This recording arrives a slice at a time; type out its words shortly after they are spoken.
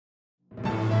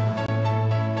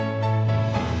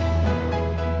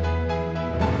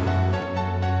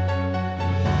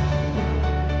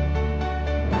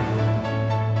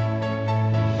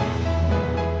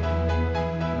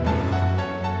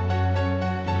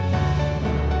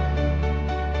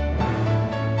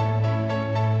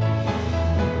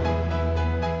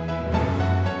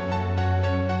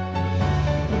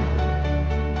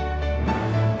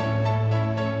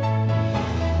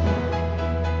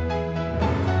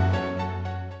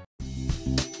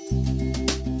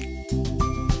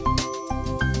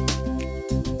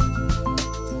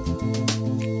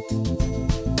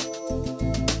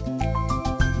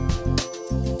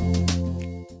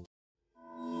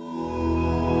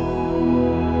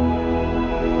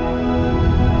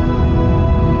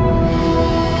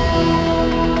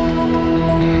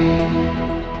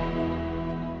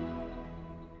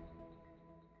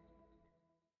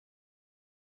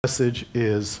message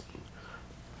is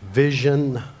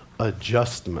vision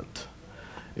adjustment.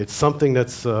 It's something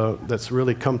that's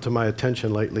really come to my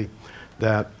attention lately,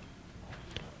 that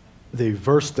the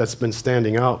verse that's been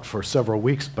standing out for several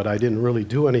weeks, but I didn't really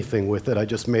do anything with it. I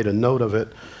just made a note of it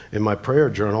in my prayer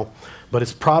journal. But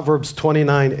it's Proverbs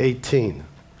 29:18.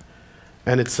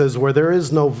 And it says, where there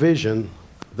is no vision,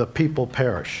 the people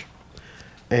perish.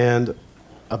 And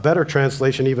a better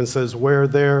translation even says, where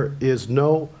there is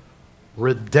no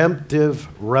redemptive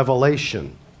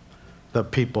revelation, the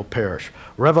people perish.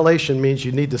 Revelation means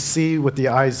you need to see with the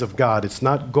eyes of God. It's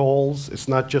not goals. It's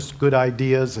not just good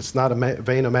ideas. It's not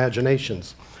vain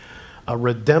imaginations. A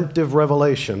redemptive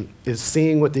revelation is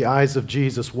seeing with the eyes of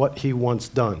Jesus what he wants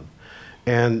done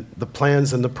and the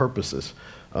plans and the purposes.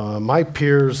 My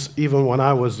peers, even when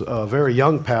I was a very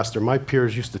young pastor, my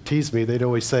peers used to tease me. They'd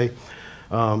always say,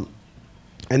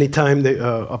 anytime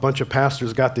a bunch of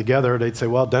pastors got together, they'd say,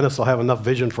 well, Dennis will have enough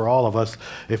vision for all of us.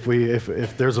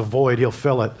 If there's a void, he'll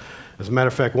fill it. As a matter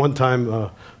of fact, one time,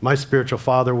 my spiritual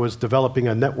father was developing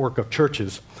a network of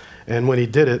churches. And when he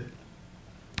did it,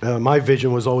 my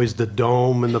vision was always the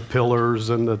dome and the pillars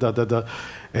and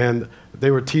and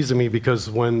they were teasing me because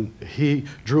when he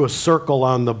drew a circle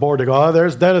on the board, they go, oh,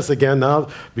 there's Dennis again. Now,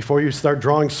 before you start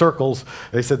drawing circles,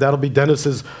 they said that'll be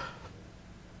Dennis's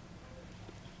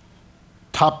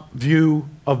top view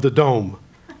of the dome.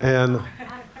 And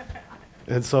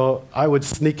so I would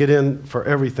sneak it in for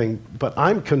everything. But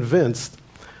I'm convinced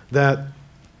that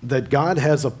God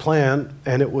has a plan,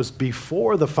 and it was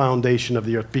before the foundation of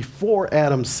the earth, before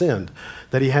Adam sinned,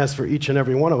 that he has for each and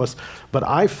every one of us. But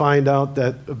I find out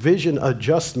that vision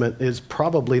adjustment is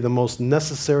probably the most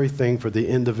necessary thing for the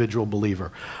individual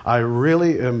believer. I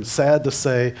really am sad to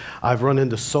say I've run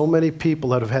into so many people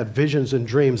that have had visions and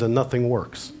dreams and nothing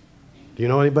works. Do you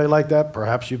know anybody like that?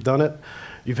 Perhaps you've done it.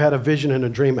 You've had a vision and a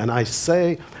dream, and I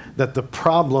say that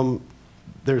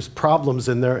there's problems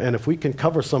in there, and if we can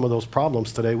cover some of those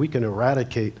problems today, we can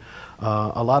eradicate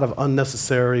a lot of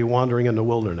unnecessary wandering in the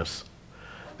wilderness.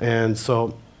 And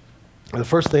so the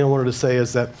first thing I wanted to say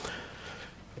is that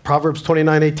Proverbs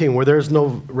 29:18, where there's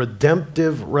no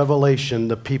redemptive revelation,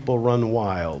 the people run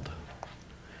wild.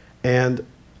 And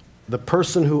the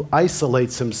person who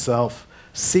isolates himself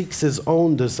seeks his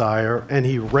own desire, and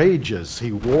he rages,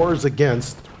 he wars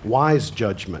against wise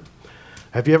judgment.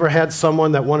 Have you ever had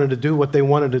someone that wanted to do what they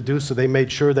wanted to do, so they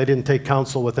made sure they didn't take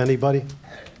counsel with anybody?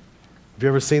 Have you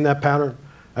ever seen that pattern?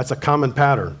 That's a common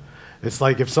pattern. It's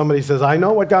like if somebody says, I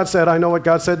know what God said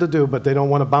to do, but they don't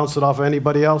want to bounce it off of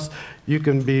anybody else, you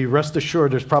can be rest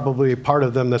assured there's probably a part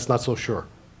of them that's not so sure.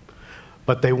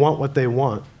 But they want what they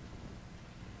want,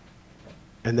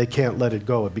 and they can't let it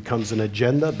go. It becomes an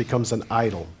agenda, it becomes an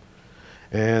idol.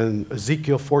 And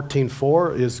Ezekiel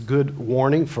 14:4 is good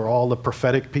warning for all the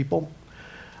prophetic people.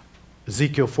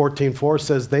 Ezekiel 14:4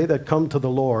 says, they that come to the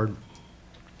Lord,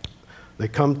 they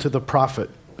come to the prophet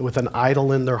with an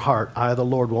idol in their heart, I, the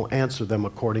Lord, will answer them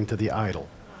according to the idol.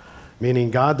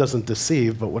 Meaning God doesn't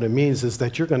deceive, but what it means is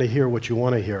that you're going to hear what you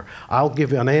want to hear. I'll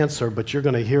give you an answer, but you're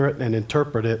going to hear it and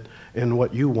interpret it in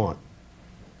what you want.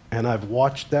 And I've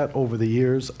watched that over the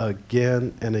years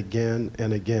again and again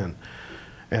and again.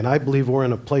 And I believe we're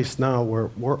in a place now where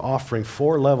we're offering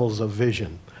 4 levels of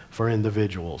vision for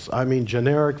individuals. I mean,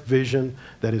 generic vision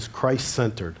that is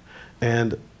Christ-centered.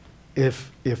 And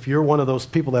if you're one of those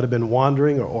people that have been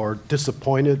wandering or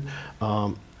disappointed,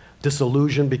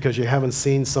 disillusioned because you haven't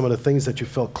seen some of the things that you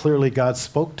felt clearly God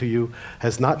spoke to you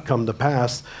has not come to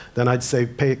pass, then I'd say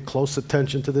pay close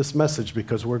attention to this message,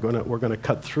 because we're gonna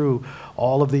cut through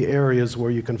all of the areas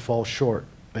where you can fall short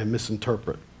and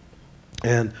misinterpret.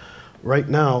 And right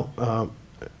now,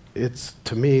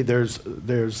 to me,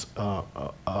 there's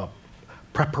a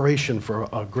preparation for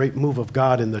a great move of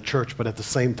God in the church, but at the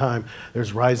same time,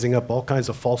 there's rising up all kinds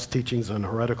of false teachings and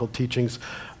heretical teachings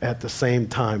at the same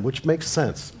time, which makes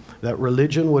sense. That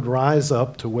religion would rise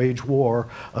up to wage war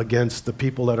against the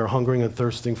people that are hungering and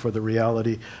thirsting for the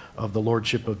reality of the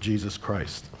Lordship of Jesus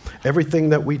Christ. Everything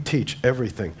that we teach,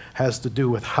 everything, has to do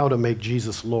with how to make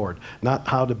Jesus Lord, not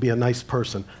how to be a nice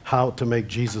person, how to make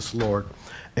Jesus Lord.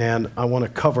 And I want to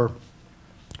cover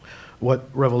what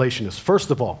revelation is.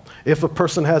 First of all, if a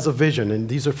person has a vision, and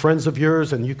these are friends of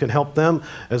yours, and you can help them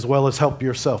as well as help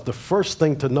yourself, the first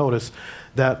thing to notice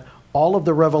that all of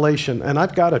the revelation, and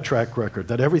I've got a track record,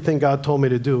 that everything God told me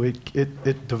to do,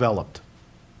 it developed.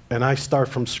 And I start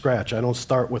from scratch. I don't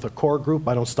start with a core group.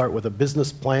 I don't start with a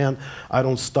business plan. I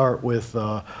don't start with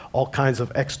all kinds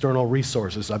of external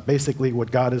resources. Basically,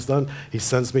 what God has done, he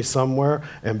sends me somewhere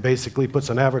and basically puts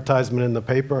an advertisement in the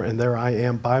paper, and there I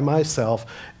am by myself,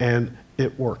 and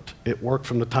it worked. It worked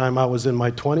from the time I was in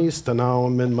my 20s to now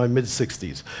I'm in my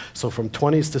mid-60s. So from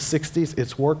 20s to 60s,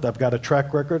 it's worked. I've got a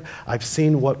track record. I've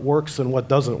seen what works and what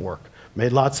doesn't work.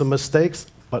 Made lots of mistakes,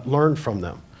 but learned from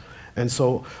them. And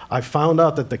so I found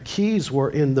out that the keys were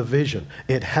in the vision.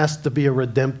 It has to be a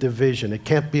redemptive vision. It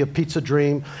can't be a pizza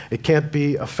dream. It can't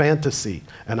be a fantasy.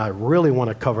 And I really want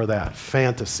to cover that,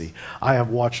 fantasy. I have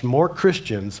watched more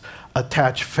Christians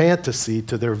attach fantasy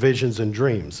to their visions and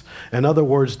dreams. In other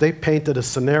words, they painted a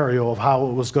scenario of how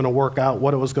it was going to work out,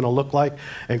 what it was going to look like.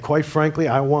 And quite frankly,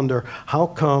 I wonder, how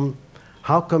come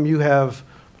you have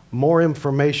more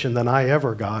information than I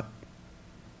ever got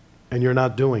and you're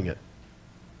not doing it?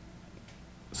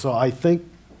 So I think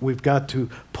we've got to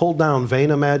pull down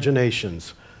vain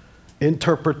imaginations,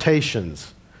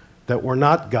 interpretations that were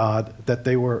not God, that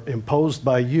they were imposed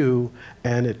by you,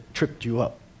 and it tripped you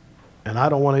up. And I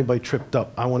don't want anybody tripped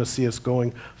up. I want to see us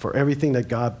going for everything that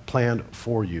God planned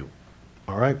for you.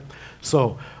 All right?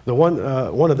 So the one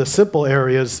of the simple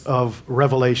areas of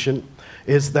revelation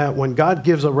is that when God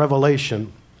gives a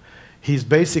revelation, he's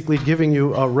basically giving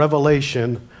you a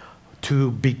revelation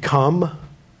to become.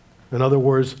 In other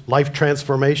words, life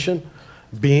transformation,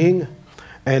 being,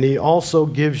 and he also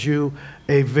gives you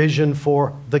a vision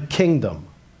for the kingdom.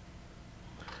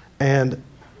 And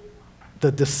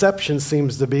the deception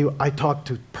seems to be, I talk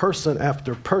to person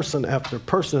after person after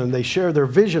person, and they share their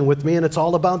vision with me, and it's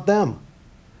all about them.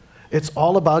 It's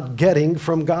all about getting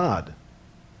from God.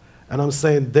 And I'm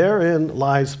saying therein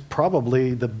lies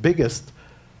probably the biggest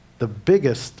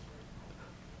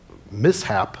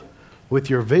mishap with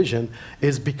your vision,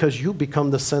 is because you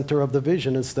become the center of the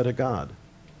vision instead of God.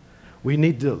 We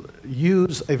need to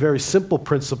use a very simple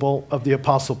principle of the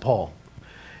Apostle Paul.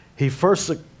 He first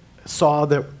saw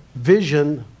that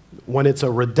vision, when it's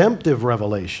a redemptive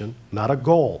revelation, not a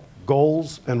goal.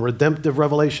 Goals and redemptive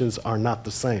revelations are not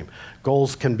the same.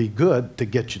 Goals can be good to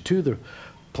get you to the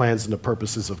plans and the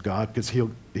purposes of God, because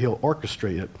he'll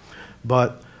orchestrate it.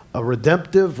 But a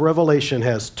redemptive revelation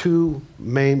has two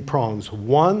main prongs.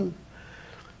 One,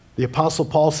 the Apostle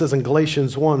Paul says in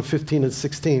Galatians 1:15 and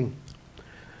 16,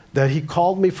 that he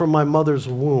called me from my mother's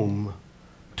womb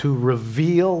to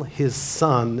reveal his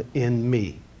Son in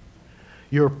me.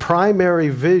 Your primary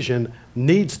vision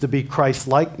needs to be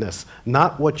Christ-likeness,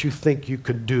 not what you think you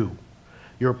could do.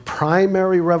 Your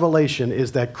primary revelation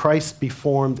is that Christ be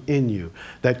formed in you,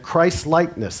 that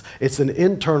Christ-likeness. It's an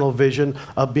internal vision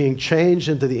of being changed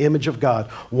into the image of God.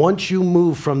 Once you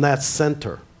move from that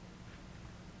center,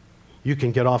 you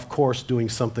can get off course doing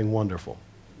something wonderful.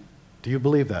 Do you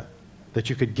believe that?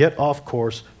 That you could get off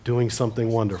course doing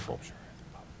something wonderful.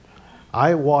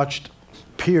 I watched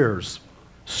peers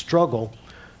struggle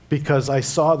because I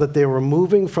saw that they were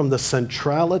moving from the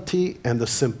centrality and the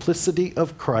simplicity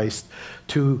of Christ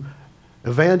to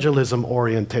evangelism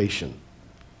orientation,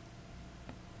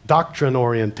 doctrine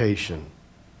orientation,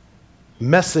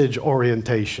 message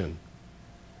orientation.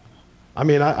 I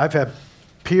mean, I've had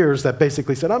peers that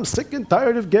basically said, I'm sick and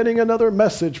tired of getting another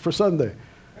message for Sunday.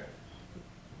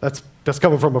 That's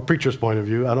coming from a preacher's point of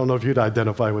view. I don't know if you'd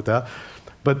identify with that.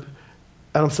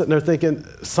 And I'm sitting there thinking,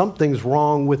 something's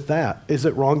wrong with that. Is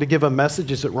it wrong to give a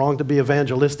message? Is it wrong to be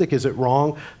evangelistic? Is it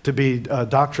wrong to be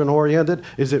doctrine-oriented?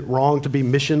 Is it wrong to be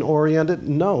mission-oriented?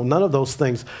 No, none of those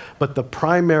things. But the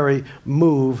primary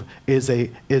move is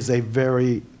a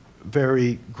very,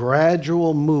 very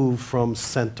gradual move from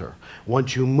center.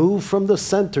 Once you move from the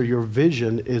center, your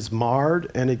vision is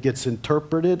marred, and it gets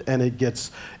interpreted, and it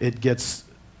gets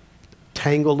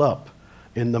tangled up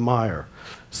in the mire.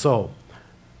 So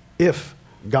if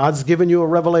God's given you a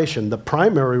revelation, the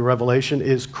primary revelation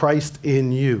is Christ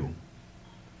in you.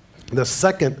 The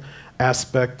second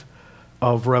aspect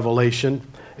of revelation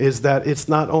is that it's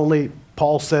not only,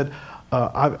 Paul said,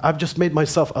 I've just made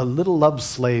myself a little love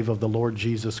slave of the Lord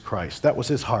Jesus Christ. That was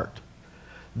his heart.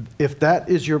 If that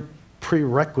is your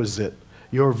prerequisite,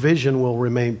 your vision will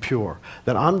remain pure.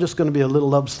 That I'm just going to be a little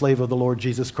love slave of the Lord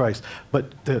Jesus Christ.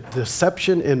 But the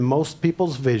deception in most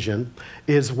people's vision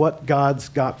is what God's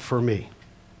got for me.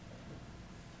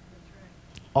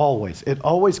 Always. It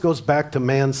always goes back to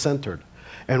man-centered.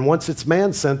 And once it's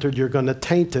man-centered, you're going to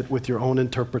taint it with your own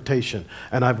interpretation.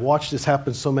 And I've watched this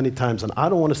happen so many times, and I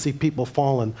don't want to see people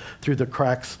falling through the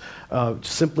cracks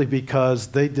simply because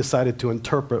they decided to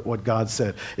interpret what God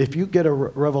said. If you get a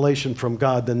revelation from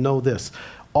God, then know this.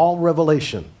 All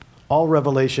revelation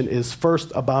is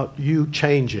first about you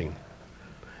changing.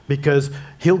 Because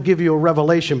he'll give you a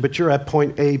revelation, but you're at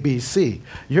point A, B, C.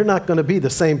 You're not going to be the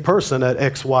same person at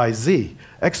X, Y, Z.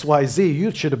 X, Y, Z,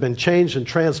 you should have been changed and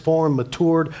transformed,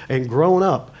 matured, and grown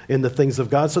up in the things of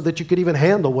God so that you could even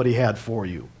handle what he had for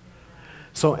you.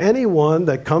 So anyone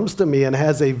that comes to me and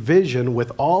has a vision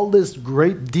with all this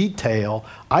great detail,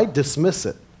 I dismiss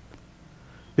it.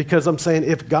 Because I'm saying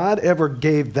if God ever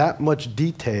gave that much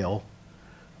detail,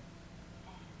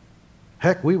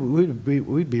 heck, we'd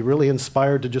be really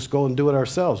inspired to just go and do it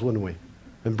ourselves, wouldn't we?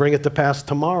 And bring it to pass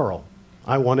tomorrow.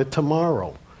 I want it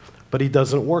tomorrow. But he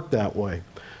doesn't work that way.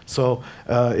 So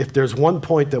if there's one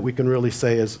point that we can really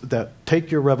say is that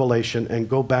take your revelation and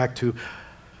go back to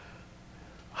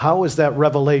how is that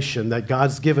revelation that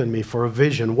God's given me for a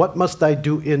vision? What must I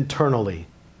do internally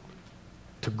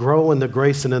to grow in the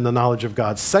grace and in the knowledge of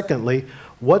God? Secondly,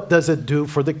 what does it do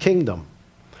for the kingdom?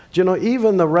 Do you know,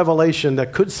 even the revelation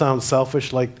that could sound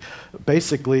selfish, like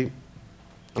basically,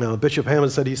 Bishop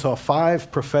Hammond said he saw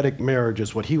 5 prophetic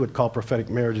marriages, what he would call prophetic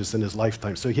marriages in his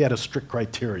lifetime. So he had a strict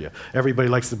criteria. Everybody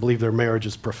likes to believe their marriage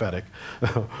is prophetic.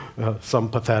 Some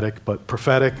pathetic, but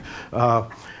prophetic.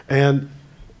 And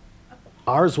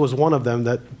ours was one of them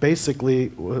that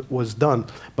basically was done.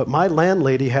 But my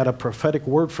landlady had a prophetic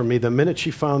word for me. The minute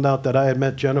she found out that I had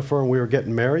met Jennifer and we were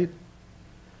getting married,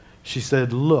 she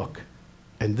said, look,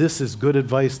 and this is good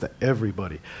advice to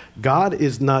everybody, God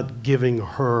is not giving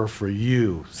her for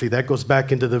you. See, that goes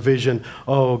back into the vision,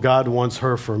 oh, God wants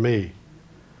her for me.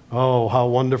 Oh, how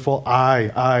wonderful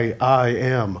I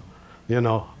am. You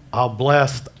know, how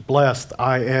blessed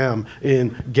I am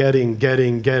in getting.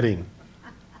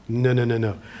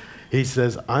 No. He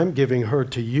says, I'm giving her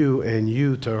to you and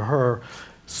you to her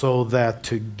so that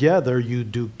together you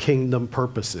do kingdom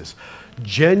purposes.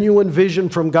 Genuine vision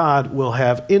from God will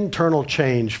have internal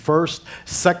change first.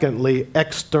 Secondly,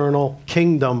 external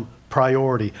kingdom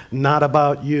priority. Not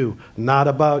about you. Not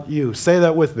about you. Say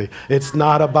that with me. It's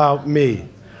not about me.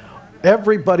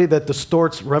 Everybody that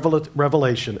distorts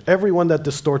revelation, everyone that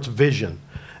distorts vision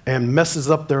and messes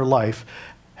up their life,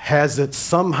 has it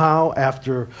somehow,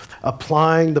 after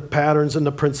applying the patterns and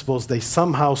the principles, they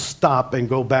somehow stop and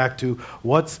go back to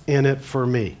what's in it for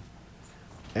me.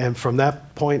 And from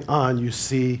that point on, you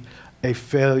see a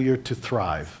failure to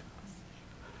thrive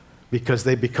because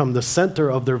they become the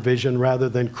center of their vision rather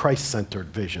than Christ-centered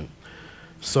vision.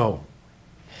 So,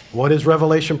 what is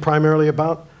Revelation primarily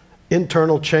about?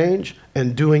 Internal change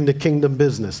and doing the kingdom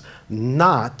business,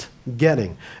 not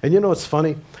getting. And you know what's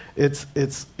funny?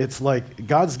 It's like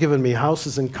God's given me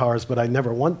houses and cars, but I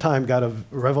never one time got a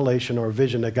revelation or a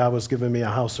vision that God was giving me a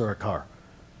house or a car.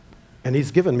 And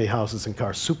he's given me houses and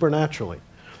cars supernaturally.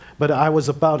 But I was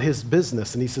about his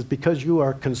business, and he says, because you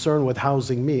are concerned with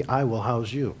housing me, I will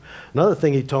house you. Another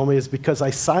thing he told me is because I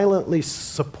silently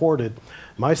supported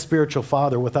my spiritual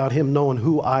father without him knowing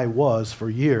who I was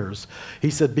for years, he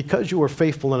said, because you were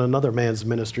faithful in another man's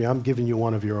ministry, I'm giving you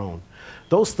one of your own.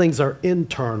 Those things are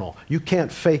internal. You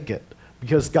can't fake it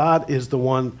because God is the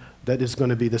one that is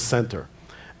going to be the center.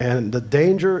 And the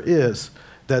danger is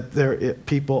that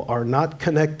people are not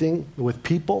connecting with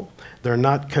people. They're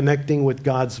not connecting with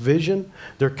God's vision.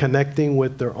 They're connecting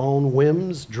with their own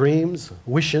whims, dreams,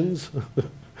 wishings,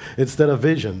 instead of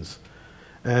visions,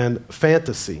 and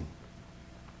fantasy.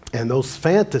 And those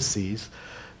fantasies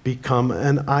become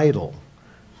an idol.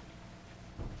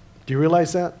 Do you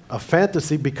realize that? A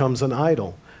fantasy becomes an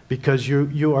idol because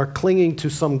you are clinging to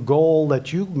some goal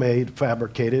that you made,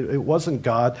 fabricated. It wasn't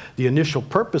God. The initial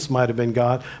purpose might have been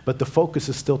God, but the focus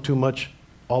is still too much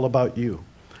all about you.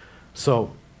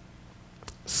 So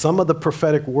some of the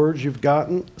prophetic words you've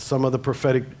gotten, some of the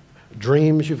prophetic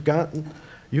dreams you've gotten,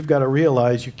 you've got to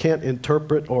realize you can't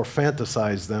interpret or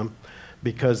fantasize them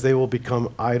because they will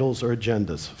become idols or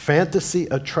agendas. Fantasy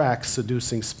attracts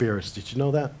seducing spirits. Did you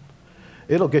know that?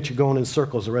 It'll get you going in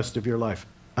circles the rest of your life.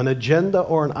 An agenda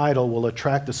or an idol will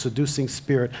attract a seducing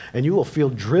spirit, and you will feel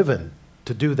driven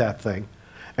to do that thing.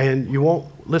 And you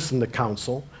won't listen to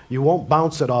counsel. You won't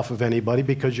bounce it off of anybody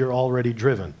because you're already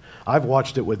driven. I've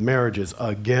watched it with marriages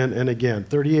again and again.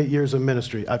 38 years of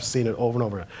ministry, I've seen it over and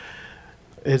over.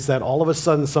 It's that all of a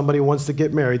sudden somebody wants to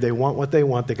get married. They want what they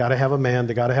want. They got to have a man.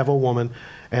 They got to have a woman.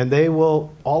 And they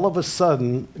will all of a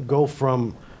sudden go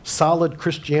from solid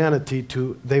Christianity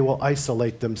to they will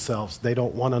isolate themselves. They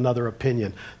don't want another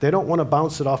opinion. They don't want to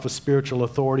bounce it off of spiritual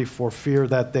authority for fear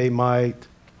that they might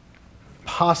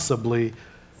possibly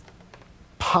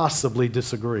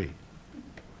disagree.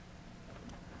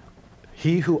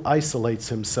 He who isolates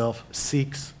himself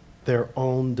seeks their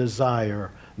own desire,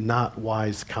 not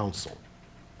wise counsel.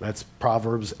 That's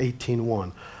Proverbs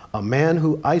 18:1. A man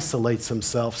who isolates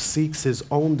himself seeks his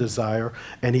own desire,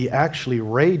 and he actually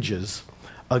rages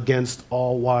against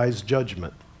all wise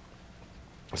judgment.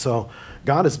 So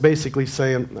God is basically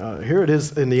saying, here it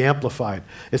is in the Amplified.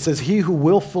 It says, he who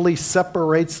willfully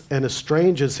separates and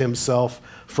estranges himself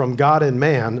from God and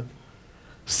man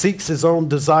seeks his own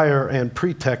desire and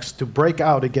pretext to break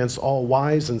out against all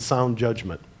wise and sound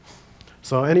judgment.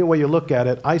 So any way you look at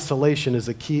it, isolation is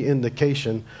a key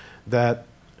indication that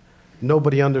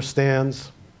nobody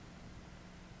understands.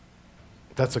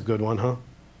 That's a good one, huh?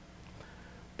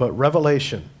 But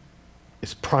revelation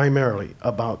is primarily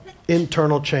about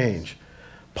internal change.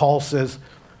 Paul says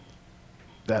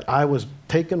that I was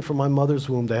taken from my mother's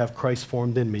womb to have Christ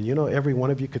formed in me. You know, every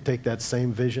one of you could take that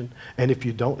same vision, and if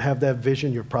you don't have that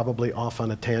vision, you're probably off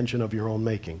on a tangent of your own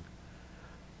making.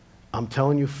 I'm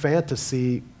telling you,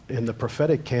 fantasy in the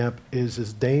prophetic camp is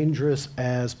as dangerous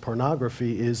as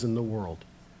pornography is in the world.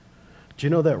 Do you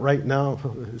know that right now,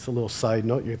 it's a little side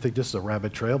note, you think this is a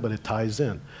rabbit trail, but it ties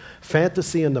in.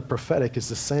 Fantasy in the prophetic is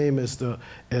the same as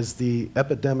the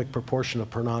epidemic proportion of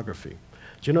pornography.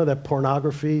 Do you know that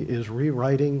pornography is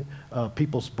rewriting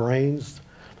people's brains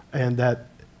and that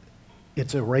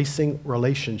it's erasing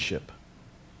relationship?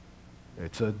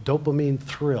 It's a dopamine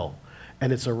thrill.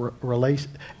 And it's a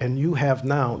relation, and you have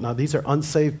now these are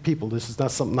unsaved people. This is not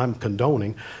something I'm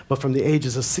condoning, but from the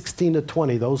ages of 16 to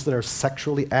 20, those that are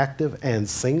sexually active and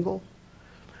single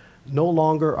no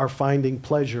longer are finding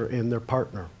pleasure in their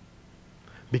partner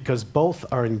because both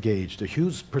are engaged. A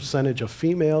huge percentage of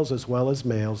females as well as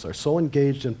males are so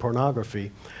engaged in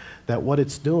pornography that what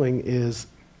it's doing is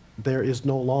there is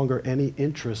no longer any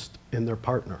interest in their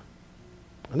partner.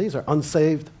 And these are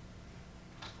unsaved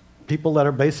people that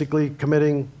are basically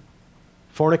committing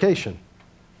fornication.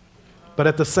 But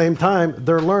at the same time,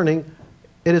 they're learning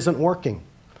it isn't working.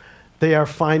 They are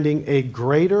finding a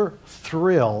greater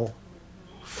thrill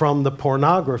from the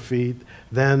pornography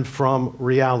than from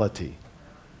reality.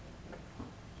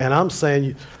 And I'm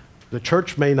saying the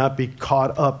church may not be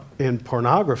caught up in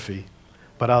pornography,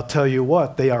 but I'll tell you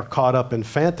what, they are caught up in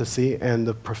fantasy, and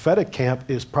the prophetic camp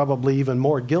is probably even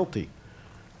more guilty.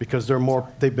 Because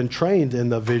they've been trained in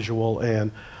the visual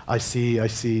and I see,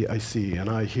 and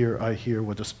I hear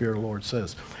what the Spirit of the Lord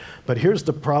says. But here's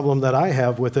the problem that I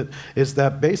have with it, is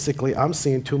that basically I'm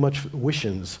seeing too much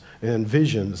visions and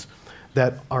visions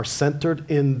that are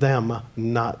centered in them,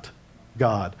 not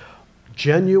God.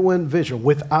 Genuine vision.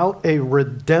 Without a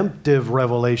redemptive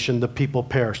revelation, the people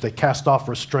perish. They cast off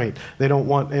restraint. They don't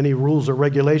want any rules or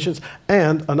regulations.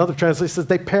 And another translation says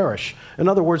they perish. In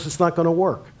other words, it's not going to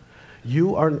work.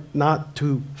 You are not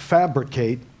to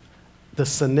fabricate the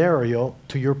scenario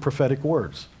to your prophetic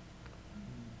words.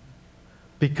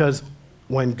 Because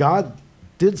when God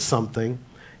did something,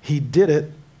 he did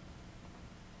it.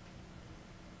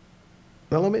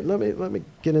 Now let me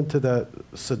get into that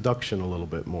seduction a little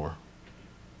bit more.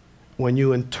 When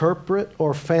you interpret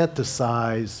or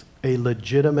fantasize a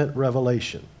legitimate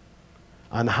revelation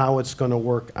on how it's going to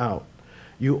work out,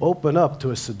 you open up to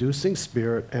a seducing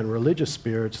spirit and religious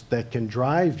spirits that can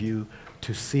drive you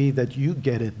to see that you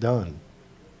get it done,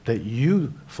 that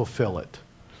you fulfill it.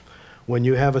 When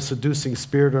you have a seducing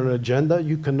spirit or an agenda,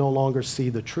 you can no longer see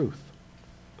the truth.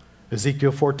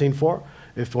 Ezekiel 14:4,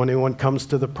 if anyone comes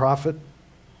to the prophet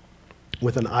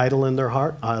with an idol in their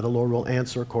heart, the Lord will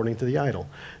answer according to the idol.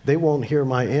 They won't hear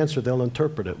my answer, they'll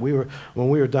interpret it. When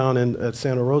we were down at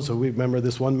Santa Rosa, we remember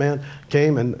this one man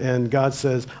came and God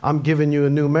says, I'm giving you a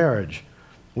new marriage,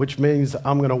 which means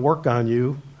I'm going to work on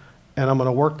you and I'm going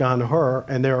to work on her,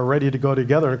 and they were ready to go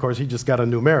together. And of course, he just got a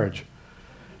new marriage.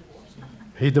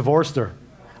 He divorced her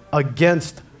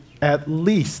against at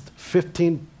least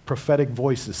 15 prophetic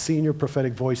voices, senior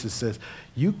prophetic voices says,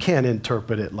 you can't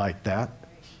interpret it like that.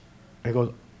 And he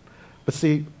goes, but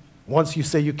see, once you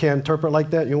say you can't interpret like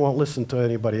that, you won't listen to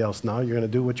anybody else now. You're going to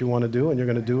do what you want to do, and you're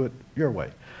going to do it your way.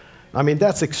 I mean,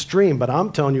 that's extreme, but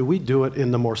I'm telling you, we do it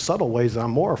in the more subtle ways. I'm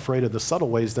more afraid of the subtle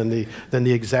ways than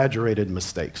the exaggerated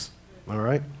mistakes. All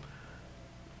right?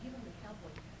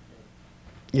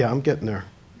 Yeah, I'm getting there.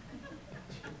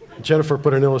 Jennifer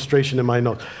put an illustration in my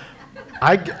notes.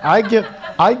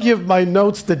 I give my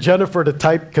notes to Jennifer to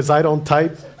type because I don't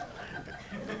type.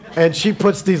 And she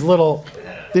puts these little,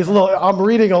 I'm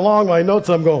reading along my notes,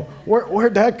 I'm going,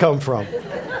 where'd that come from?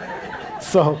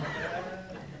 So,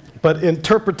 but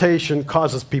interpretation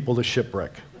causes people to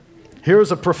shipwreck.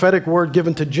 Here's a prophetic word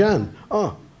given to Jen.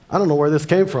 Oh, I don't know where this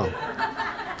came from.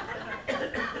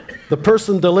 The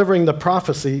person delivering the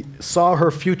prophecy saw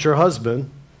her future husband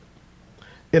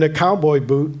in a cowboy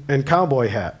boot and cowboy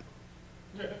hat.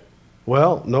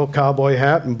 Well, no cowboy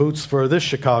hat and boots for this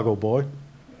Chicago boy.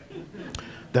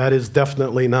 That is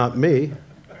definitely not me.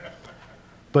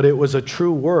 But it was a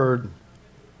true word,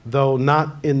 though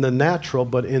not in the natural,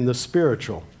 but in the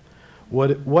spiritual.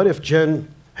 What if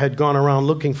Jen had gone around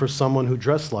looking for someone who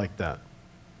dressed like that?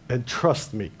 And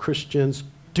trust me, Christians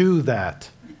do that.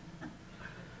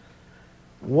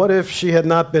 What if she had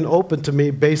not been open to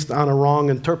me based on a wrong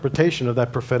interpretation of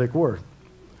that prophetic word?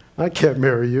 I can't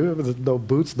marry you. There's no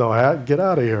boots, no hat. Get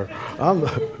out of here.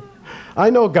 I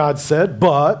know God said,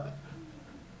 but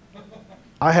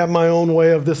I have my own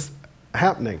way of this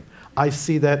happening. I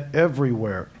see that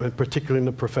everywhere, and particularly in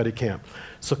the prophetic camp.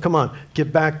 So come on,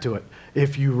 get back to it.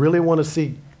 If you really want to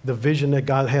see the vision that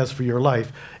God has for your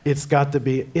life, it's got to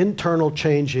be internal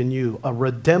change in you, a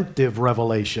redemptive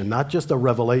revelation, not just a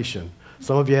revelation.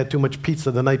 Some of you had too much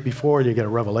pizza the night before and you get a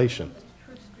revelation.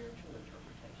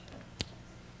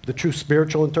 The true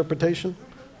spiritual interpretation?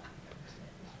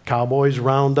 Cowboys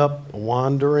round up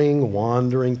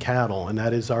wandering cattle, and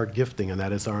that is our gifting, and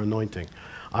that is our anointing.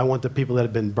 I want the people that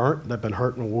have been burnt, that have been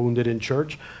hurt and wounded in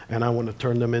church, and I want to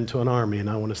turn them into an army, and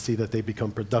I want to see that they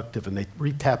become productive and they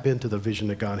re-tap into the vision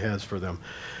that God has for them.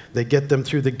 They get them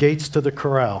through the gates to the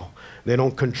corral. They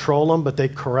don't control them, but they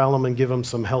corral them and give them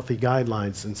some healthy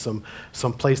guidelines and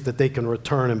some place that they can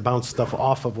return and bounce stuff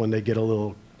off of when they get a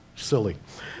little silly.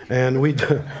 And we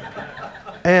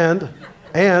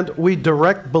and we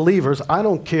direct believers. I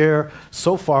don't care.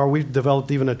 So far, we've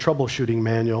developed even a troubleshooting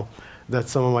manual that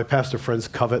some of my pastor friends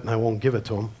covet, and I won't give it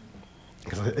to them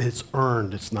because it's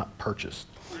earned, it's not purchased.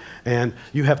 And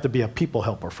you have to be a people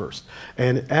helper first.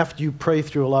 And after you pray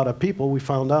through a lot of people, we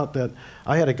found out that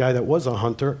I had a guy that was a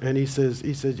hunter, and he says,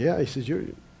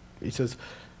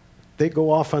 they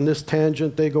go off on this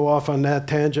tangent, they go off on that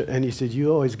tangent, and he said,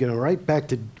 you always get them right back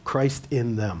to Christ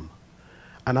in them.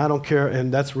 And I don't care,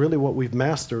 and that's really what we've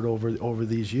mastered over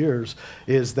these years,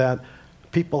 is that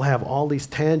people have all these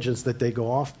tangents that they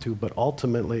go off to, but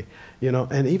ultimately,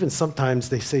 and even sometimes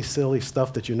they say silly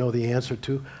stuff that you know the answer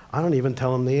to. I don't even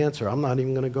tell them the answer. I'm not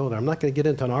even going to go there. I'm not going to get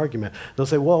into an argument. They'll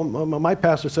say, well, my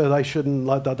pastor said I shouldn't,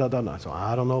 So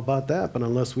I don't know about that, but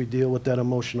unless we deal with that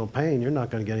emotional pain, you're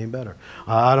not going to get any better.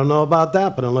 I don't know about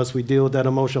that, but unless we deal with that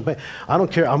emotional pain. I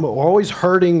don't care. I'm always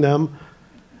hurting them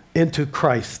into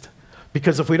Christ.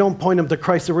 Because if we don't point them to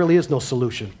Christ, there really is no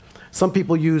solution. Some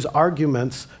people use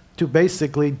arguments to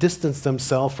basically distance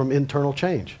themselves from internal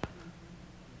change.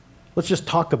 Let's just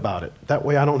talk about it. That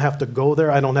way I don't have to go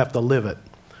there, I don't have to live it.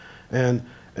 And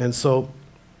so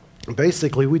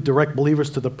basically we direct believers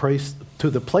to the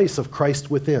place of Christ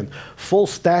within. Full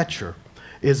stature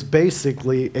is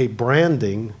basically a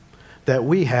branding that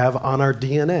we have on our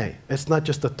DNA. It's not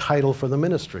just a title for the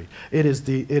ministry. It is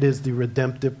the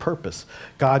redemptive purpose.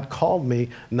 God called me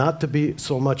not to be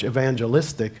so much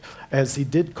evangelistic as he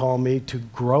did call me to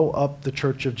grow up the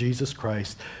Church of Jesus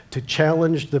Christ, to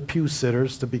challenge the pew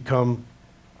sitters to become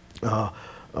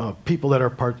people that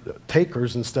are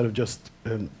partakers instead of just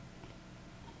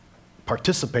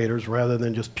participators rather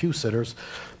than just pew sitters,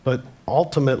 but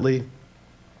ultimately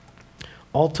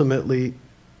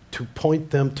to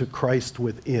point them to Christ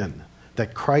within,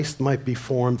 that Christ might be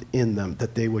formed in them,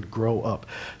 that they would grow up.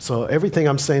 So everything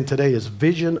I'm saying today is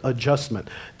vision adjustment.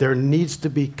 There needs to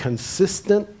be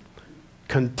consistent,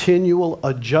 continual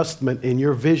adjustment in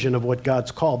your vision of what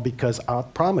God's called, because I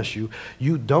promise you,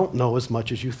 you don't know as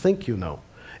much as you think you know.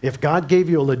 If God gave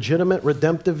you a legitimate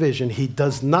redemptive vision, he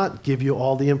does not give you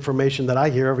all the information that I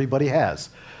hear everybody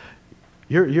has.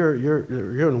 You're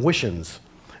in wishings.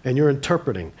 And you're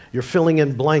interpreting. You're filling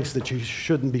in blanks that you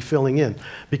shouldn't be filling in.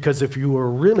 Because if you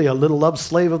were really a little love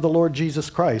slave of the Lord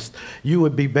Jesus Christ, you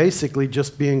would be basically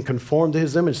just being conformed to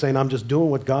his image, saying, I'm just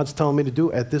doing what God's telling me to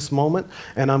do at this moment,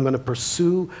 and I'm going to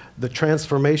pursue the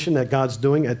transformation that God's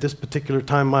doing at this particular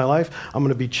time in my life. I'm going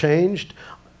to be changed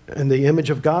in the image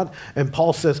of God. And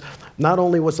Paul says, not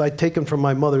only was I taken from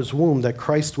my mother's womb that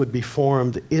Christ would be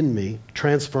formed in me,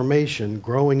 transformation,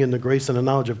 growing in the grace and the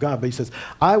knowledge of God, but he says,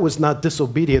 I was not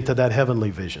disobedient to that heavenly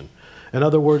vision. In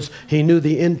other words, he knew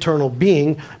the internal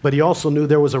being, but he also knew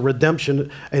there was a redemption,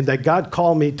 and that God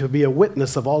called me to be a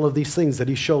witness of all of these things that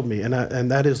he showed me. And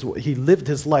that is, he lived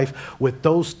his life with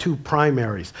those two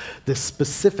primaries. The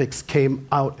specifics came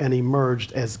out and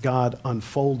emerged as God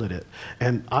unfolded it.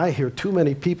 And I hear too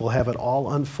many people have it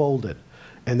all unfolded.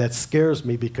 And that scares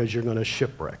me, because you're going to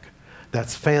shipwreck.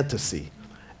 That's fantasy.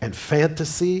 And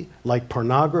fantasy, like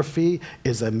pornography,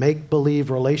 is a make-believe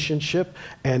relationship,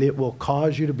 and it will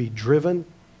cause you to be driven.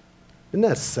 Isn't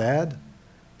that sad?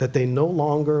 That they no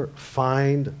longer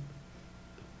find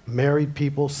married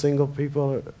people, single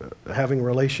people having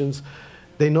relations,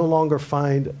 they no longer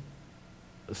find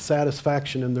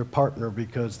satisfaction in their partner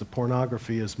because the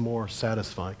pornography is more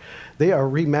satisfying. They are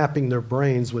remapping their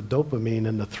brains with dopamine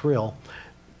and the thrill,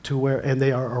 and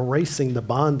they are erasing the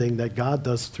bonding that God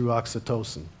does through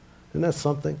oxytocin. Isn't that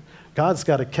something? God's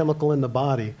got a chemical in the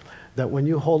body that when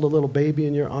you hold a little baby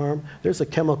in your arm, there's a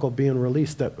chemical being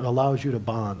released that allows you to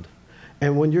bond.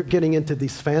 And when you're getting into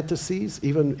these fantasies,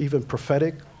 even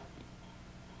prophetic,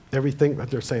 everything,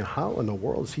 they're saying, how in the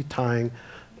world is he tying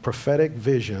prophetic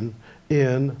vision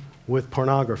in with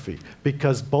pornography?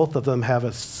 Because both of them have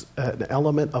an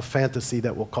element of fantasy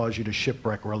that will cause you to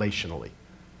shipwreck relationally.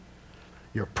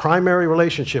 Your primary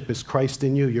relationship is Christ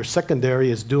in you. Your secondary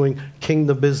is doing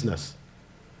kingdom business.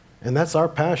 And that's our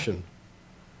passion,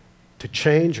 to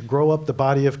change, grow up the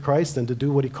body of Christ, and to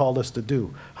do what he called us to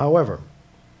do. However,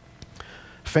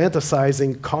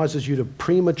 fantasizing causes you to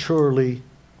prematurely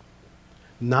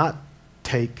not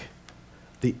take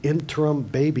the interim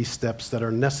baby steps that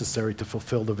are necessary to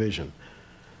fulfill the vision.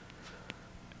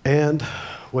 And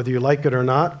whether you like it or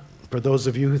not, for those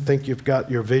of you who think you've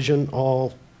got your vision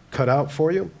all cut out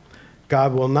for you,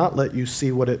 God will not let you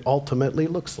see what it ultimately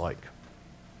looks like.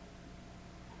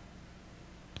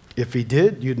 If he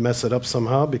did, you'd mess it up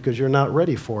somehow because you're not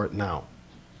ready for it now.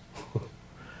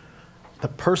 The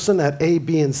person at A,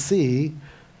 B, and C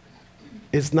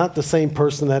is not the same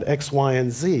person at X, Y,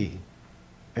 and Z.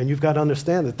 And you've got to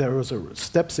understand that there was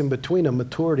steps in between of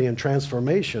maturity and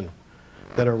transformation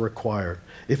that are required.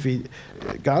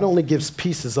 God only gives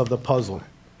pieces of the puzzle.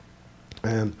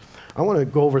 And I want to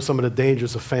go over some of the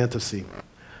dangers of fantasy,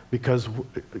 because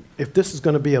if this is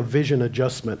going to be a vision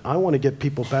adjustment, I want to get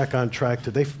people back on track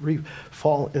till they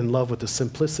fall in love with the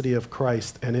simplicity of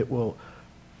Christ, and it will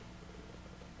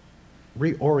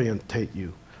reorientate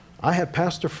you. I had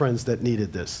pastor friends that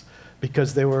needed this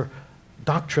because they were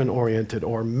doctrine-oriented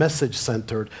or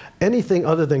message-centered. Anything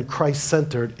other than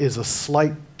Christ-centered is a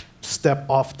slight step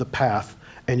off the path,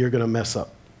 and you're going to mess up.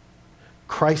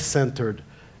 Christ-centered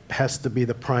has to be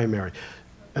the primary.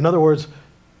 In other words,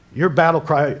 your battle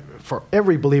cry for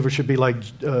every believer should be like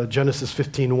Genesis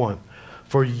 15:1.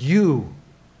 For you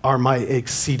are my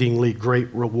exceedingly great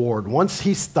reward. Once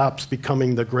he stops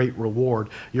becoming the great reward,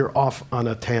 you're off on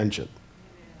a tangent.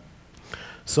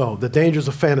 So, the dangers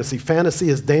of fantasy. Fantasy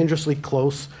is dangerously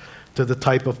close to the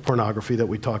type of pornography that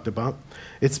we talked about.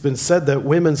 It's been said that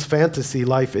women's fantasy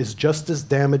life is just as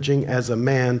damaging as a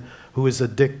man who is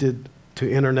addicted to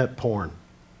internet porn.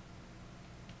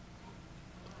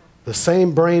 The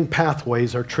same brain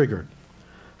pathways are triggered.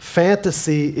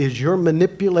 Fantasy is your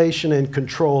manipulation and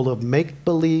control of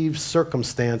make-believe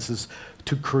circumstances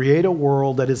to create a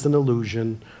world that is an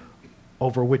illusion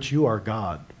over which you are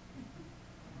God.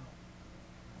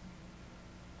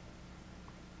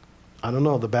 I don't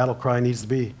know, the battle cry needs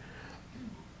to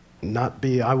not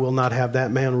be, I will not have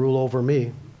that man rule over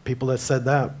me. People that said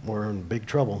that were in big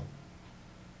trouble.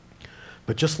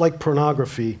 But just like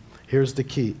pornography, here's the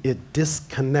key. It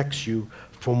disconnects you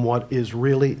from what is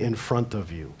really in front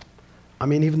of you. I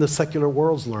mean, even the secular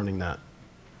world's learning that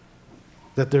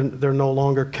they're no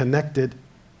longer connected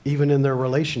even in their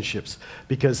relationships,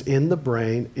 because in the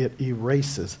brain, it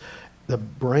erases. The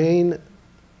brain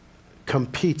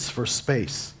competes for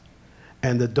space,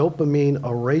 and the dopamine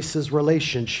erases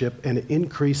relationship and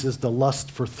increases the lust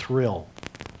for thrill.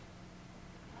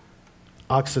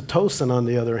 Oxytocin, on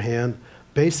the other hand,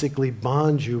 basically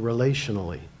bonds you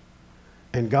relationally.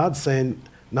 And God's saying,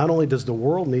 not only does the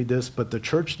world need this, but the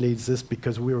church needs this,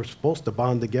 because we were supposed to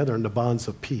bond together in the bonds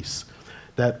of peace.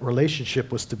 That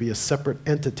relationship was to be a separate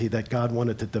entity that God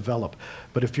wanted to develop.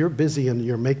 But if you're busy in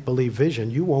your make-believe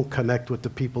vision, you won't connect with the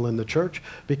people in the church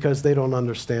because they don't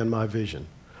understand my vision.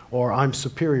 Or I'm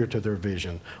superior to their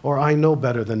vision. Or I know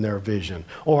better than their vision.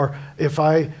 Or if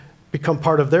I become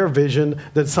part of their vision,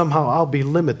 then somehow I'll be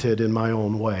limited in my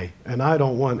own way. And I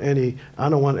don't want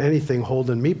anything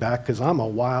holding me back because I'm a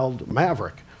wild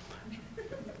maverick.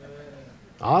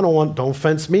 Don't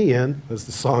fence me in, as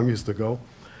the song used to go.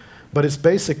 But it's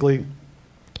basically,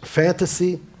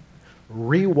 fantasy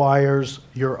rewires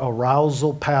your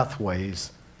arousal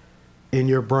pathways in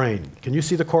your brain. Can you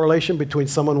see the correlation between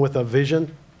someone with a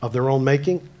vision of their own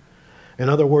making? In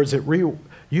other words,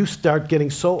 you start getting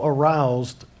so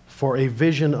aroused for a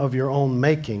vision of your own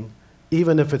making,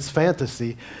 even if it's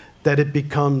fantasy, that it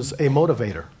becomes a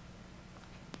motivator.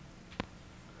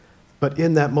 But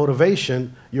in that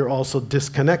motivation, you're also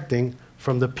disconnecting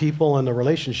from the people and the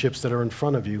relationships that are in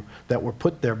front of you that were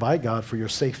put there by God for your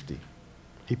safety.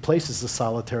 He places the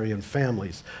solitary in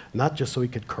families, not just so he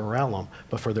could corral them,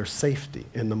 but for their safety.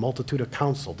 In the multitude of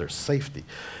counsel, their safety.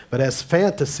 But as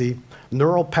fantasy,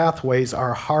 neural pathways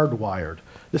are hardwired.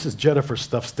 This is Jennifer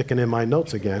stuff sticking in my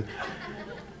notes again.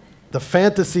 The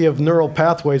fantasy of neural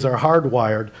pathways are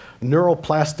hardwired.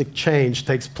 Neuroplastic change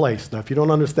takes place. Now, if you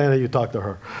don't understand it, you talk to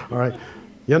her, all right?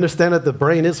 You understand that the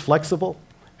brain is flexible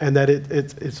and that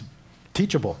it's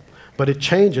teachable, but it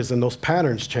changes and those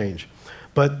patterns change.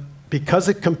 But because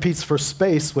it competes for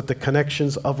space with the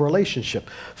connections of relationship.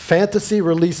 Fantasy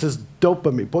releases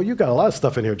dopamine. Boy, you got a lot of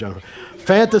stuff in here, Jennifer.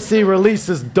 Fantasy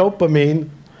releases dopamine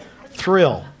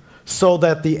thrill so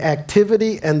that the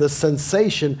activity and the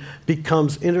sensation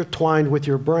becomes intertwined with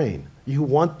your brain. You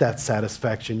want that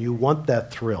satisfaction. You want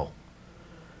that thrill.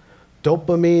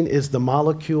 Dopamine is the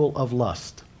molecule of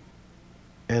lust.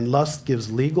 And lust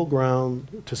gives legal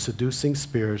ground to seducing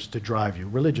spirits to drive you.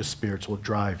 Religious spirits will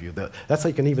drive you. That's how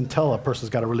you can even tell a person's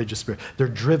got a religious spirit. They're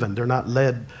driven. They're not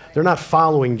led. They're not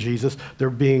following Jesus. They're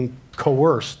being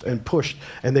coerced and pushed,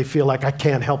 and they feel like, I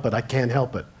can't help it. I can't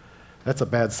help it. That's a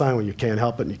bad sign when you can't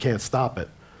help it and you can't stop it,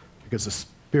 because the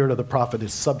spirit of the prophet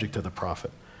is subject to the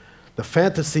prophet. The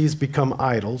fantasies become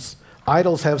idols.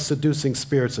 Idols have seducing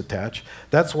spirits attached.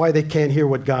 That's why they can't hear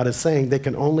what God is saying. They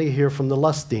can only hear from the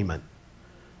lust demon.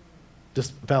 This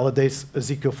validates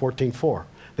Ezekiel 14:4.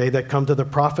 They that come to the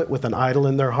prophet with an idol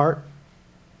in their heart,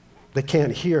 they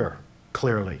can't hear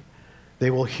clearly. They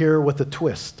will hear with a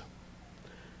twist.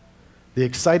 The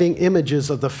exciting images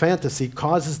of the fantasy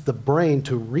causes the brain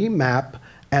to remap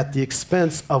at the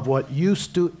expense of what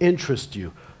used to interest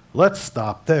you. Let's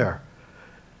stop there.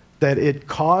 That it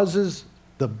causes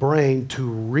the brain to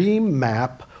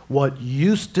remap what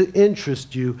used to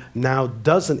interest you now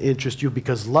doesn't interest you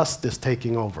because lust is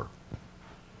taking over.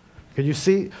 Can you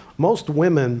see? Most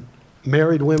women,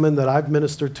 married women that I've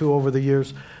ministered to over the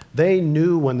years, they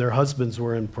knew when their husbands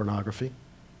were in pornography.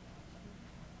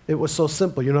 It was so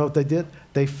simple. You know what they did?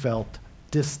 They felt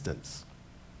distance.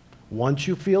 Once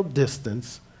you feel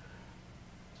distance,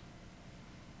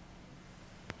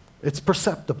 it's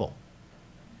perceptible.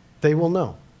 They will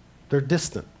know. They're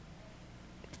distant.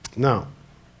 Now,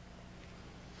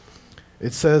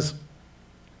 it says,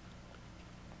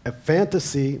 a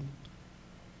fantasy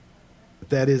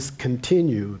that is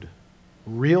continued,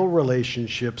 real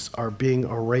relationships are being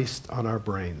erased on our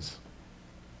brains.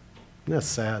 Isn't that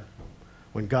sad?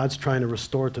 When God's trying to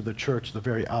restore to the church, the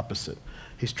very opposite.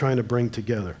 He's trying to bring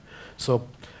together. So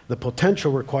the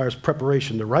potential requires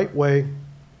preparation the right way,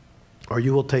 or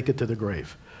you will take it to the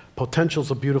grave.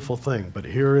 Potential's a beautiful thing, but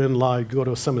herein lies, go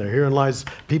to a seminary, herein lies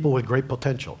people with great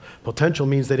potential. Potential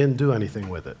means they didn't do anything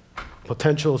with it.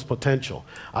 Potential is potential.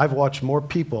 I've watched more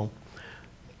people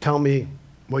tell me,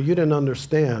 well, you didn't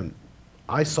understand.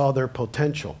 I saw their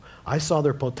potential. I saw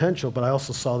their potential, but I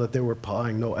also saw that they were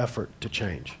applying no effort to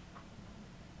change.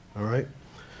 All right?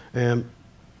 And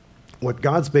what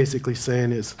God's basically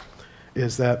saying is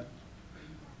that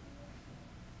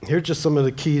here's just some of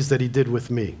the keys that he did with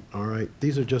me. All right?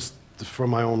 These are just from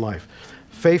my own life.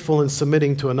 Faithful in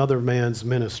submitting to another man's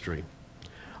ministry.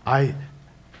 I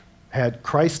had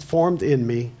Christ formed in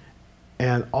me,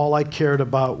 and all I cared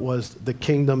about was the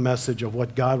kingdom message of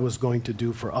what God was going to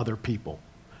do for other people.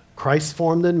 Christ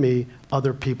formed in me,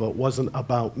 other people. It wasn't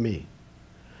about me.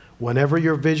 Whenever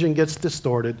your vision gets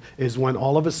distorted is when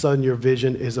all of a sudden your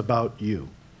vision is about you.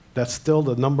 That's still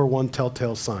the number one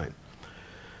telltale sign.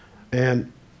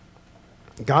 And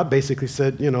God basically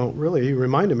said, you know, really, he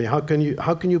reminded me, how can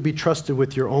you be trusted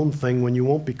with your own thing when you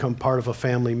won't become part of a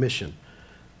family mission?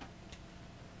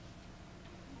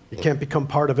 You can't become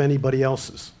part of anybody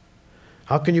else's.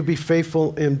 How can you be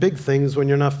faithful in big things when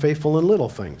you're not faithful in little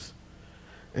things?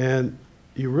 And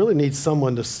you really need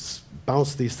someone to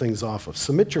bounce these things off of.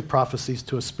 Submit your prophecies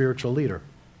to a spiritual leader.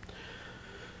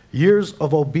 Years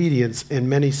of obedience in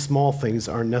many small things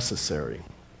are necessary.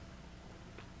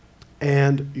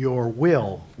 And your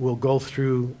will go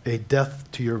through a death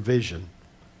to your vision.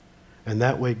 And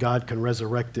that way God can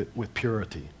resurrect it with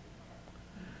purity.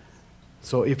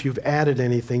 So if you've added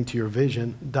anything to your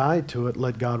vision, die to it,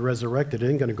 let God resurrect it. It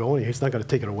ain't going to go anywhere. He's not going to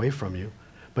take it away from you,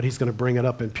 but he's going to bring it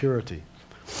up in purity.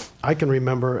 I can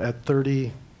remember at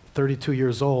 32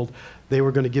 years old, they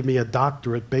were going to give me a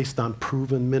doctorate based on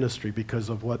proven ministry because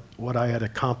of what I had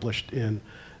accomplished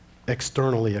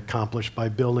externally accomplished by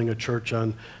building a church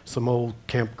on some old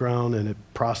campground, and it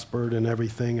prospered and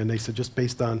everything. And they said, just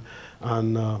based on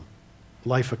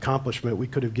life accomplishment, we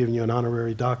could have given you an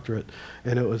honorary doctorate.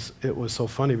 And it was so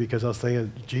funny because I was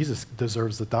thinking, Jesus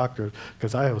deserves the doctorate,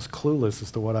 because I was clueless as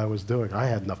to what I was doing. I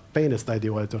hadn't the faintest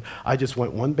idea what I was doing. I just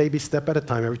went one baby step at a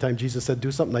time. Every time Jesus said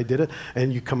do something, I did it.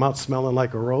 And you come out smelling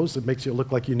like a rose. It makes you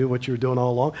look like you knew what you were doing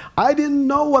all along. I didn't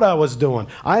know what I was doing.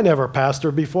 I never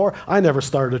pastored before. I never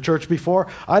started a church before.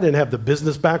 I didn't have the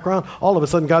business background. All of a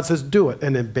sudden God says do it.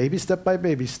 And then baby step by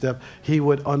baby step, he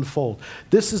would unfold.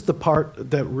 This is the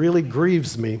part that really grieves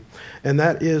me, and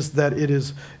that is that it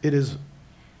is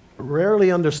rarely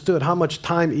understood how much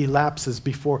time elapses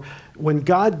before, when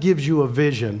God gives you a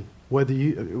vision, whether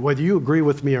you agree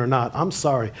with me or not, I'm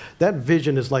sorry, that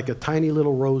vision is like a tiny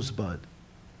little rosebud.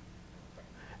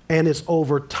 And it's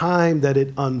over time that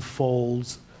it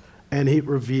unfolds and he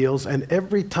reveals. And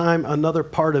every time another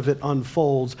part of it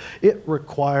unfolds, it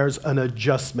requires an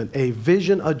adjustment, a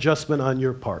vision adjustment on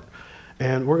your part.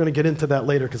 And we're going to get into that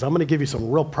later because I'm going to give you some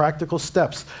real practical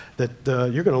steps that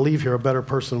you're going to leave here a better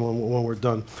person when we're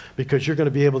done, because you're going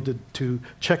to be able to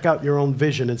check out your own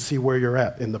vision and see where you're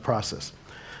at in the process.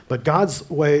 But God's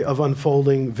way of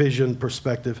unfolding vision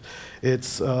perspective,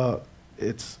 it's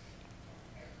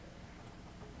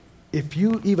if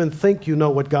you even think you know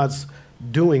what God's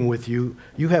doing with you,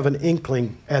 you have an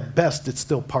inkling. At best, it's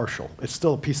still partial. It's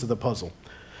still a piece of the puzzle.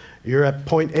 You're at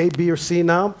point A, B, or C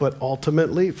now, but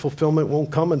ultimately fulfillment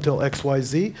won't come until X, Y,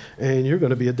 Z, and you're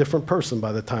going to be a different person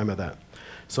by the time of that.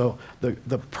 So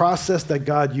the process that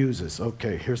God uses,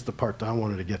 okay, here's the part that I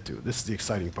wanted to get to. This is the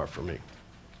exciting part for me.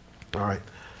 All right.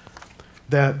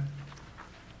 That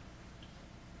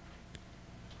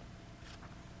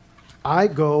I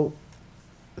go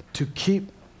to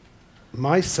keep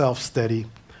myself steady.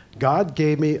 God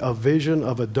gave me a vision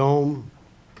of a dome,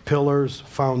 pillars,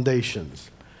 foundations.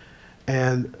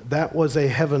 And that was a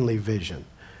heavenly vision.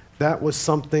 That was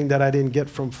something that I didn't get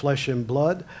from flesh and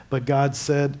blood, but God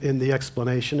said in the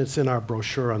explanation, it's in our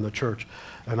brochure on the church,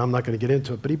 and I'm not going to get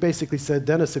into it, but he basically said,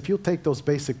 Dennis, if you'll take those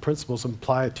basic principles and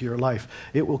apply it to your life,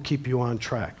 it will keep you on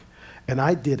track. And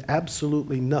I did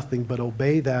absolutely nothing but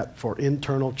obey that for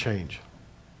internal change.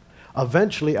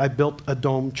 Eventually, I built a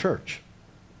dome church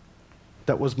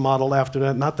that was modeled after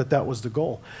that. Not that that was the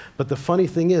goal. But the funny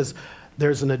thing is,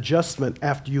 there's an adjustment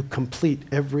after you complete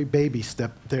every baby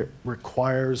step that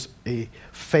requires a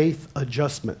faith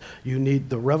adjustment. You need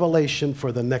the revelation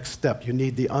for the next step. You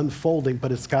need the unfolding,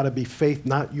 but it's got to be faith,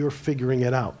 not your figuring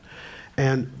it out.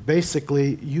 And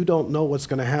basically, you don't know what's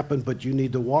going to happen, but you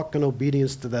need to walk in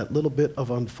obedience to that little bit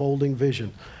of unfolding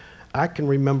vision. I can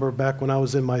remember back when I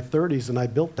was in my 30s and I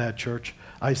built that church,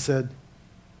 I said,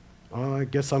 oh, I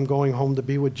guess I'm going home to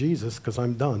be with Jesus because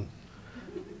I'm done.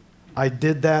 I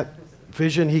did that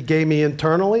vision he gave me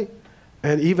internally,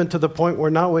 and even to the point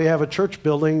where now we have a church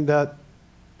building that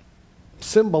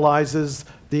symbolizes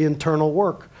the internal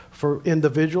work for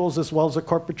individuals as well as a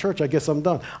corporate church. I guess I'm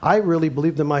done. I really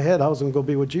believed in my head I was going to go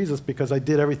be with Jesus because I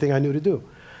did everything I knew to do.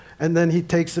 And then he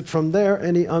takes it from there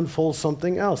and he unfolds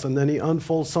something else, and then he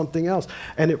unfolds something else.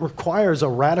 And it requires a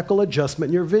radical adjustment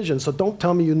in your vision. So don't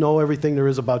tell me you know everything there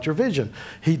is about your vision.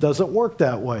 He doesn't work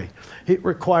that way. It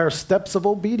requires steps of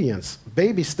obedience,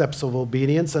 baby steps of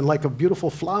obedience, and like a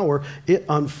beautiful flower, it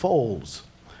unfolds.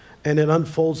 And it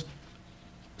unfolds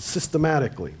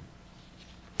systematically.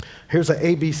 Here's an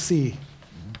ABC.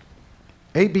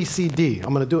 ABCD.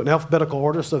 I'm going to do it in alphabetical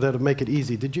order so that it'll make it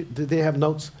easy. Did they have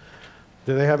notes?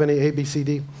 Do they have any A, B, C,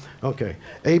 D? Okay.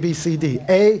 A, B, C, D.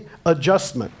 A,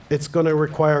 adjustment. It's going to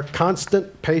require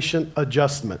constant, patient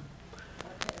adjustment.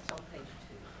 Okay, it's on page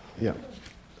 2. Yeah.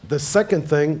 The second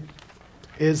thing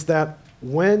is that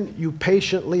when you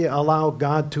patiently allow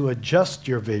God to adjust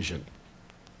your vision,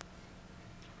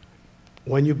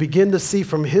 when you begin to see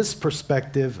from his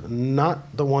perspective,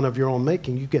 not the one of your own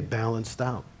making, you get balanced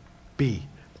out. B,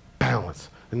 balance.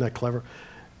 Isn't that clever?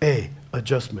 A,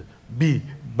 adjustment. B,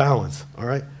 balance, all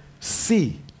right?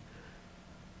 C,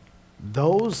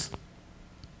 those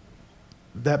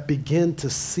that begin to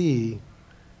see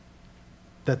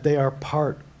that they are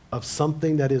part of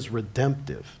something that is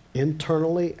redemptive,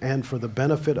 internally and for the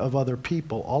benefit of other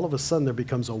people, all of a sudden there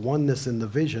becomes a oneness in the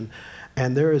vision,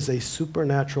 and there is a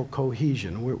supernatural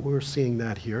cohesion. We're seeing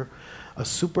that here. A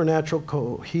supernatural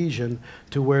cohesion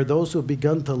to where those who have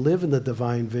begun to live in the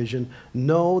divine vision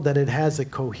know that it has a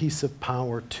cohesive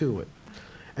power to it.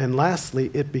 And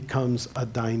lastly, it becomes a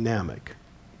dynamic.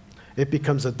 It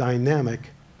becomes a dynamic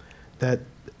that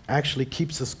actually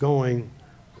keeps us going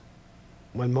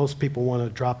when most people want to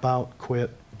drop out,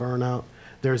 quit, burn out.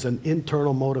 There's an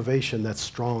internal motivation that's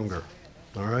stronger,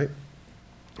 all right?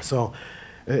 So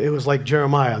it was like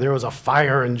Jeremiah. There was a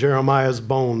fire in Jeremiah's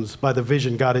bones by the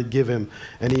vision God had given him,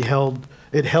 and it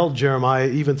held Jeremiah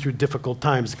even through difficult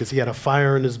times because he had a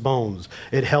fire in his bones.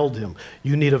 It held him.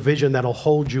 You need a vision that'll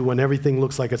hold you when everything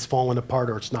looks like it's falling apart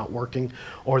or it's not working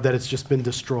or that it's just been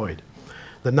destroyed.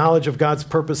 The knowledge of God's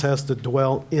purpose has to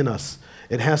dwell in us.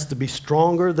 It has to be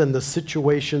stronger than the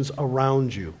situations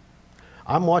around you.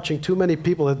 I'm watching too many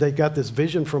people that they got this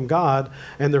vision from God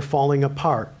and they're falling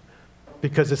apart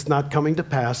because it's not coming to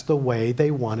pass the way they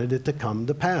wanted it to come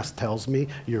to pass. Tells me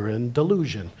you're in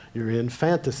delusion, you're in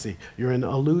fantasy, you're in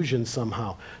illusion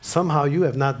somehow. Somehow you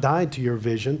have not died to your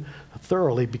vision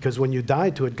thoroughly, because when you die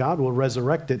to it, God will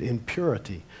resurrect it in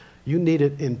purity. You need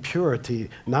it in purity,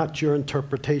 not your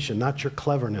interpretation, not your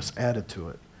cleverness added to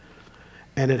it.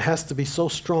 And it has to be so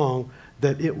strong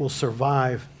that it will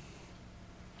survive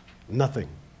Nothing.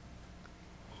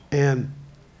 And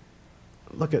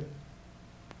look at,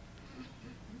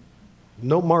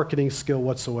 no marketing skill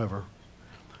whatsoever.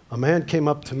 A man came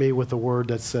up to me with a word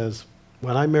that says,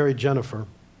 when I married Jennifer,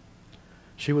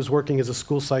 she was working as a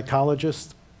school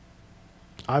psychologist.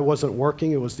 I wasn't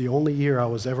working. It was the only year I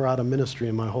was ever out of ministry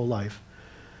in my whole life.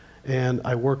 And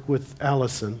I worked with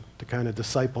Allison to kind of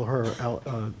disciple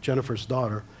her, Jennifer's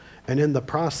daughter. And in the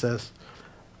process,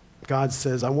 God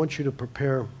says, I want you to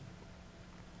prepare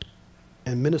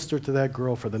and minister to that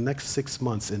girl for the next 6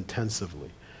 months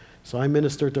intensively. So I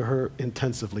ministered to her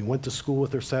intensively, went to school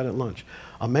with her, sat at lunch.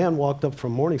 A man walked up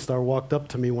from Morningstar, walked up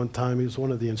to me one time. He was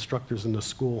one of the instructors in the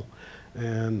school,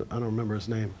 and I don't remember his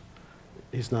name.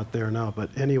 He's not there now,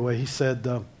 but anyway, he said,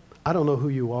 I don't know who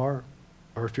you are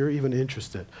or if you're even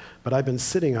interested, but I've been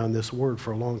sitting on this word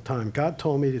for a long time. God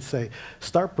told me to say,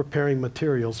 start preparing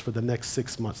materials for the next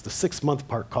 6 months. The 6-month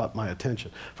part caught my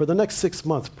attention. For the next 6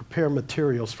 months, prepare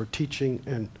materials for teaching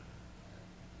and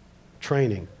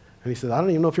training. And he said, I don't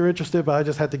even know if you're interested, but I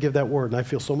just had to give that word, and I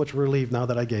feel so much relieved now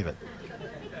that I gave it.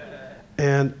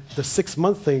 And the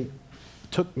 6-month thing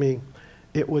took me,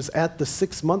 it was at the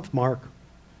 6-month mark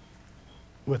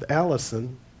with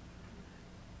Allison,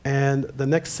 and the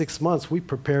next 6 months we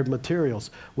prepared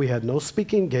materials. We had no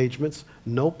speaking engagements,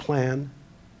 no plan,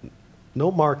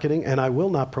 no marketing, and I will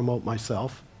not promote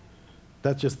myself.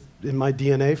 That's just in my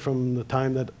DNA from the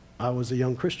time that I was a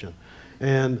young Christian.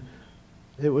 And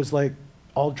it was like,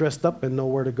 all dressed up and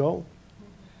nowhere to go.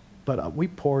 But we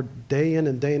poured day in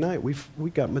and day night. We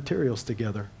got materials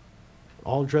together,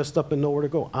 all dressed up and nowhere to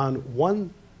go.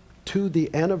 To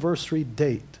the anniversary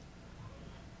date,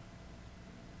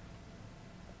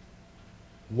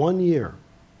 1 year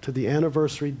to the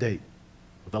anniversary date,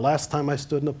 the last time I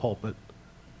stood in the pulpit,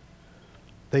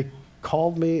 they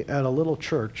called me at a little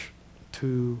church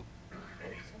to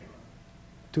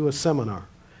do a seminar.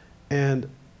 And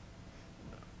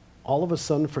all of a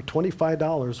sudden, for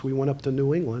 $25, we went up to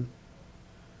New England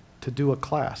to do a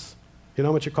class. You know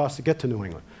how much it costs to get to New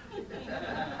England?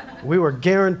 We were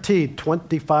guaranteed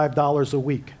 $25 a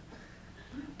week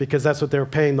because that's what they were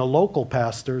paying the local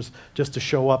pastors just to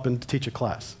show up and teach a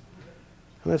class.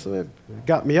 And I said, it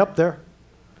got me up there.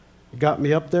 It got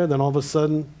me up there. Then all of a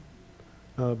sudden,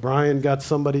 Brian got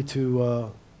somebody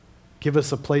to give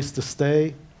us a place to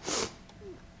stay.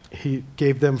 He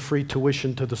gave them free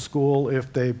tuition to the school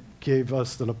if they gave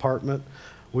us an apartment.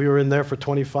 We were in there for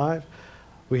 25.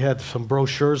 We had some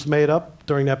brochures made up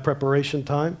during that preparation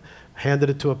time,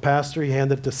 handed it to a pastor. He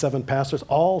handed it to 7 pastors.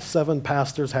 All 7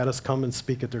 pastors had us come and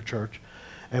speak at their church.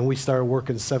 And we started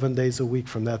working 7 days a week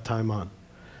from that time on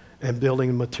and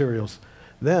building materials.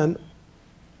 Then,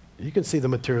 you can see the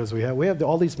materials we have. We have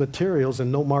all these materials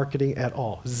and no marketing at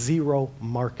all. Zero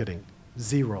marketing.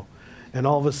 Zero. And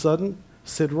all of a sudden,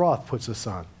 Sid Roth puts us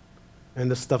on. And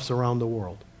this stuff's around the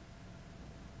world.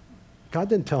 God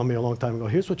didn't tell me a long time ago,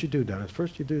 here's what you do, Dennis.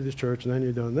 First you do this church, and then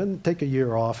you do, and then take a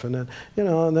year off, and then, you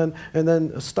know, and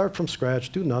then start from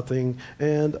scratch, do nothing,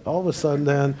 and all of a sudden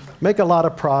then make a lot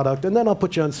of product, and then I'll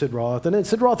put you on Sid Roth, and then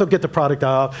Sid Roth will get the product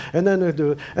out, and then they'll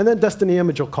do it, and then Destiny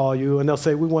Image will call you, and they'll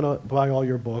say, we want to buy all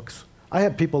your books. I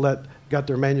had people that got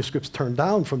their manuscripts turned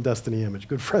down from Destiny Image,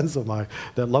 good friends of mine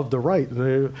that love to write,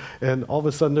 and all of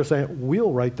a sudden they're saying,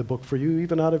 we'll write the book for you,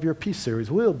 even out of your Peace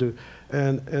series, we'll do,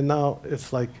 and now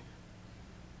it's like,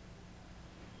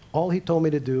 all he told me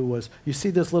to do was, you see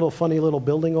this little funny little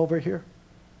building over here?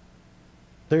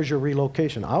 There's your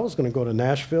relocation. I was going to go to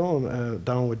Nashville,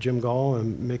 down with Jim Gall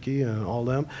and Mickey and all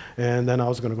them, and then I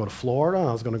was going to go to Florida, and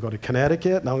I was going to go to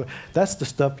Connecticut. Now, that's the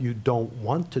stuff you don't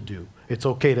want to do. It's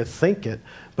okay to think it,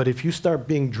 but if you start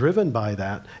being driven by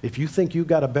that, if you think you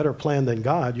got a better plan than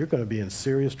God, you're going to be in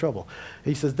serious trouble.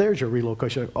 He says, there's your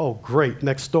relocation. Oh, great,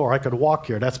 next door. I could walk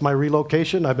here. That's my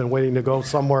relocation. I've been waiting to go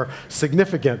somewhere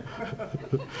significant.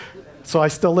 So I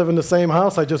still live in the same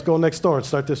house. I just go next door and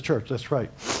start this church. That's right.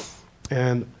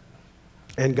 And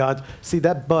God, see,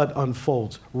 that bud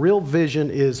unfolds. Real vision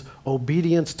is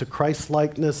obedience to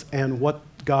Christ-likeness and what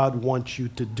God wants you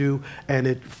to do, and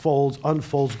it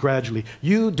unfolds gradually.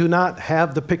 You do not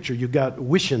have the picture. You got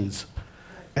visions,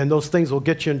 and those things will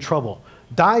get you in trouble.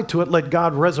 Die to it, let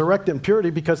God resurrect it in purity,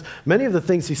 because many of the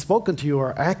things he's spoken to you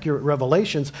are accurate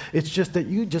revelations. It's just that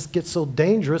you just get so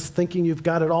dangerous thinking you've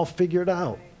got it all figured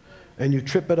out, and you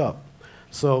trip it up.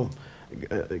 So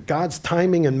God's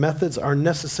timing and methods are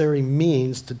necessary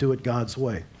means to do it God's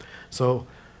way. So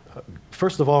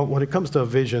first of all, when it comes to a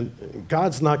vision,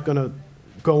 God's not going to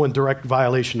go in direct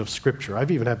violation of Scripture.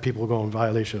 I've even had people go in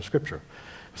violation of Scripture.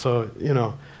 So, you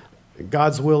know,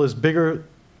 God's will is bigger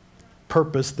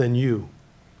purpose than you.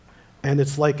 and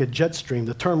it's like a jet stream.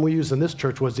 The term we use in this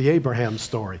church was the Abraham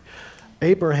story.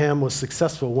 Abraham was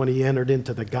successful when he entered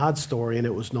into the God story, and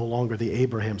it was no longer the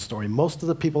Abraham story. Most of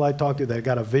the people I talk to that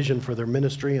got a vision for their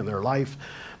ministry and their life,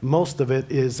 most of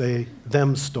it is a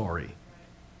them story.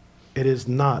 It is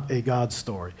not a God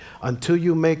story. Until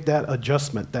you make that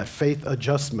adjustment, that faith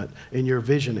adjustment in your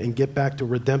vision and get back to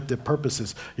redemptive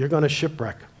purposes, you're going to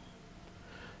shipwreck.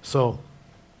 So,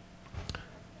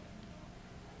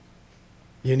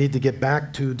 you need to get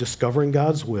back to discovering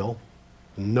God's will,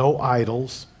 no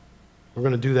idols. We're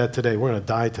going to do that today. We're going to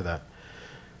die to that.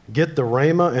 Get the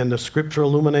rhema and the scripture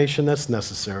illumination that's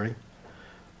necessary.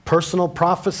 Personal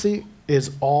prophecy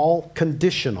is all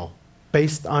conditional,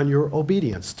 based on your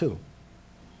obedience too.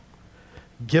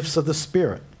 Gifts of the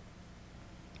Spirit,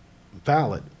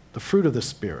 valid. The fruit of the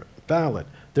Spirit, valid.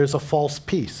 There's a false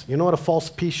peace. You know what a false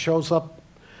peace shows up?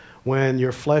 When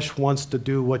your flesh wants to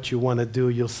do what you want to do,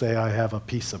 you'll say, I have a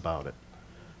peace about it.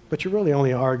 But you're really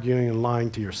only arguing and lying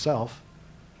to yourself.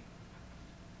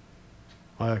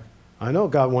 I know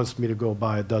God wants me to go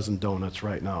buy a dozen donuts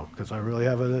right now because I really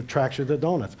have an attraction to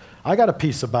donuts. I got a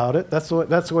peace about it. That's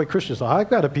the way Christians are. I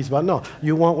got a peace about it. No,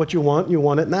 you want what you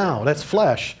want it now. That's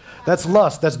flesh. That's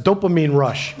lust. That's dopamine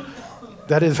rush.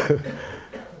 That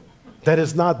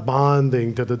is not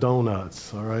bonding to the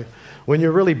donuts, all right? When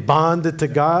you're really bonded to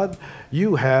God,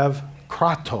 you have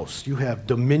kratos. You have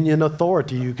dominion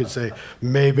authority. You can say,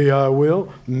 maybe I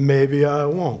will, maybe I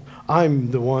won't.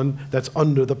 I'm the one that's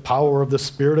under the power of the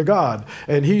Spirit of God,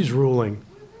 and He's ruling.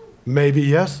 Maybe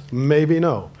yes, maybe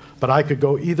no. But I could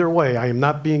go either way. I am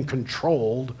not being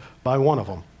controlled by one of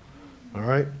them. All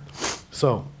right?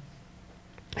 So,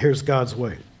 here's God's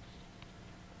way.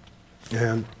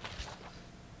 And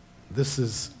this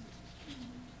is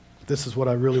what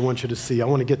I really want you to see. I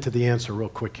want to get to the answer real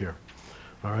quick here.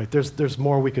 All right? There's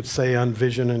more we could say on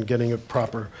vision and getting it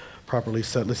properly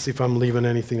set. Let's see if I'm leaving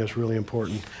anything that's really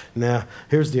important. Nah,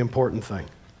 here's the important thing.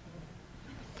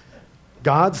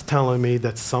 God's telling me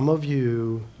that some of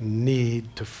you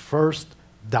need to first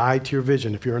die to your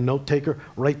vision. If you're a note taker,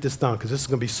 write this down because this is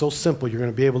going to be so simple. You're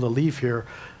going to be able to leave here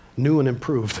new and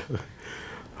improved.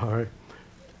 All right?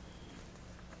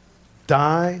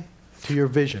 Die to your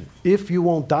vision. If you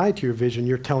won't die to your vision,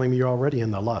 you're telling me you're already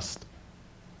in the lust.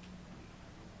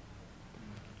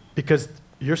 Because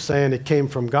you're saying it came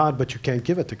from God, but you can't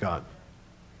give it to God.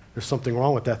 There's something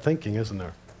wrong with that thinking, isn't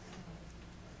there?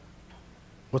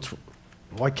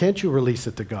 Why can't you release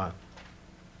it to God?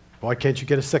 Why can't you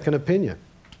get a second opinion?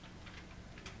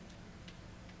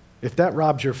 If that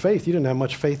robs your faith, you didn't have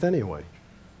much faith anyway.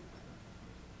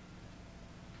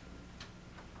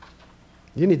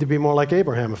 You need to be more like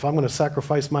Abraham. If I'm going to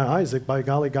sacrifice my Isaac, by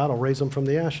golly, God will raise him from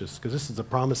the ashes, because this is a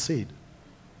promised seed.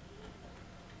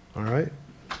 All right?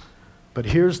 But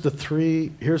here's the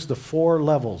 4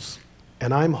 levels,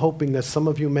 and I'm hoping that some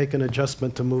of you make an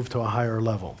adjustment to move to a higher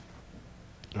level.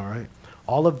 All right?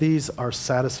 All of these are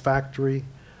satisfactory,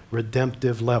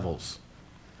 redemptive levels.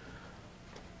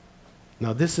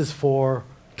 Now, this is for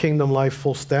Kingdom Life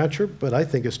Full Stature, but I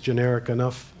think it's generic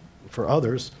enough for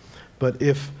others. But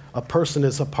if a person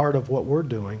is a part of what we're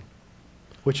doing,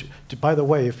 which, by the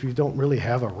way, if you don't really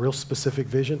have a real specific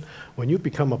vision, when you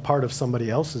become a part of somebody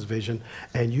else's vision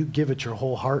and you give it your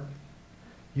whole heart,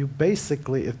 you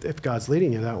basically, if God's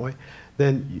leading you that way,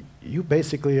 then you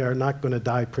basically are not going to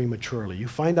die prematurely. You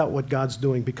find out what God's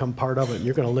doing, become part of it, and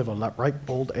you're going to live a ripe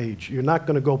old age. You're not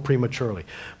going to go prematurely.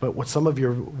 But what some of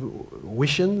your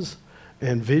wishes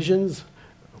and visions,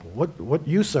 what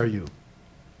use are you?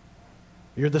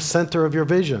 You're the center of your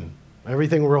vision.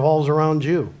 Everything revolves around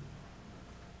you.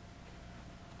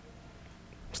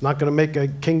 It's not going to make a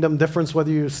kingdom difference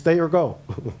whether you stay or go.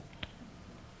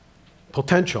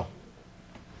 Potential.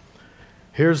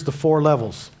 Here's the 4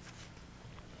 levels.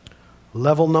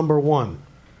 Level number 1.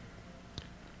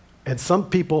 And some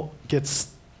people get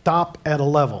stopped at a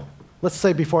level. Let's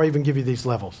say before I even give you these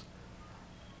levels.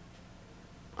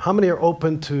 How many are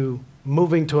open to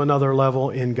moving to another level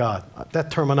in God?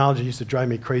 That terminology used to drive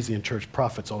me crazy in church.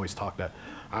 Prophets always talk that.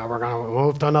 We're going to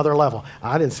move to another level.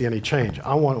 I didn't see any change.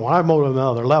 When I move to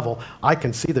another level, I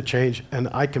can see the change and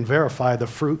I can verify the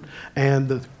fruit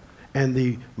and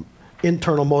the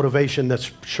internal motivation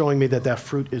that's showing me that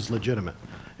fruit is legitimate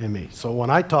in me. So when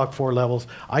I talk 4 levels,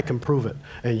 I can prove it,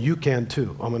 and you can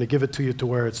too. I'm going to give it to you to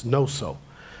where it's no-so.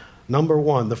 Number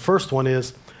 1, the first one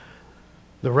is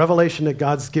the revelation that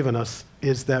God's given us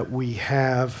is that we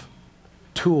have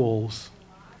tools,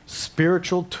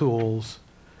 spiritual tools,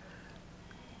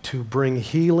 to bring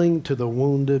healing to the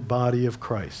wounded body of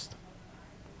Christ.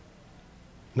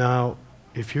 Now,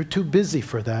 if you're too busy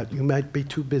for that, you might be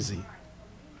too busy.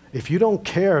 If you don't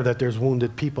care that there's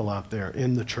wounded people out there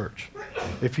in the church,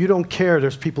 if you don't care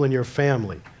there's people in your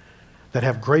family that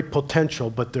have great potential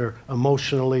but they're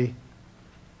emotionally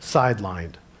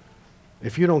sidelined,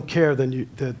 if you don't care, then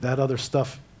that other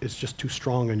stuff is just too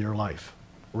strong in your life,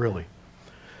 really.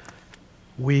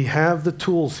 We have the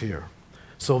tools here.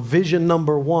 So vision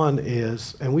number one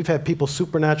is, and we've had people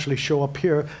supernaturally show up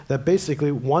here that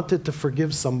basically wanted to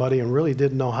forgive somebody and really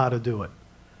didn't know how to do it.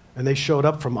 And they showed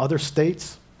up from other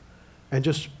states and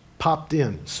just popped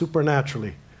in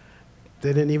supernaturally. They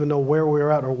didn't even know where we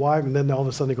were at or why, and then all of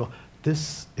a sudden they go,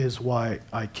 this is why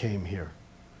I came here.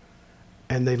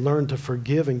 And they learn to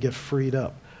forgive and get freed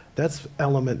up. That's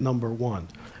element number one.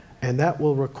 And that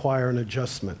will require an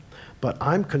adjustment. But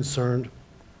I'm concerned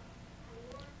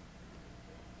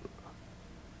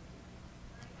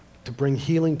to bring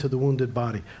healing to the wounded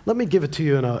body. Let me give it to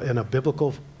you in a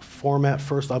biblical format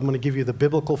first. I'm going to give you the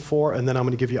biblical 4, and then I'm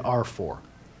going to give you our 4.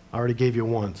 I already gave you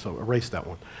 1, so erase that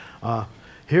one.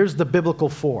 Here's the biblical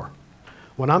 4.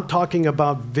 When I'm talking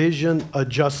about vision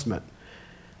adjustment,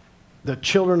 the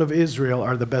children of Israel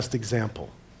are the best example.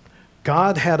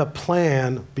 God had a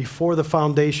plan before the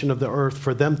foundation of the earth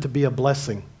for them to be a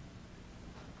blessing.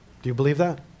 Do you believe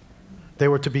that? They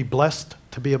were to be blessed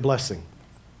to be a blessing.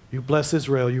 You bless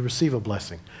Israel, you receive a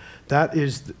blessing. That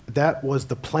was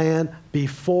the plan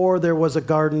before there was a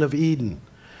Garden of Eden.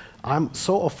 I'm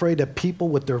so afraid that people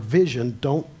with their vision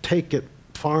don't take it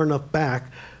far enough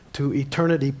back to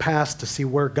eternity past to see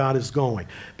where God is going.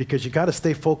 Because you got to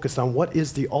stay focused on what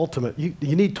is the ultimate. You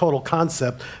need total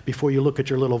concept before you look at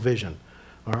your little vision.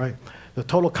 All right? The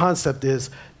total concept is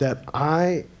that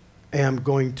I am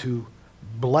going to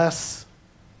bless.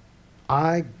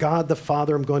 I, God the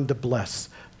Father, am going to bless.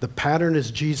 The pattern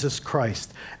is Jesus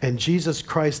Christ. And Jesus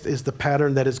Christ is the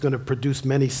pattern that is going to produce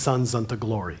many sons unto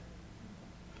glory.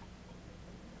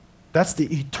 That's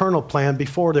the eternal plan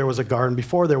before there was a garden,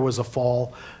 before there was a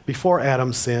fall, before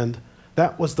Adam sinned.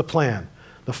 That was the plan.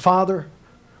 The Father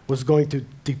was going to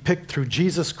depict through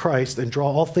Jesus Christ and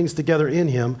draw all things together in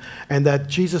him, and that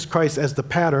Jesus Christ as the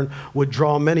pattern would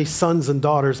draw many sons and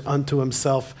daughters unto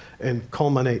himself and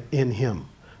culminate in him.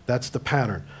 That's the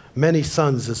pattern. Many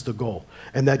sons is the goal.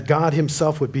 And that God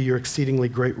himself would be your exceedingly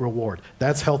great reward.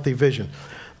 That's healthy vision.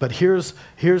 But here's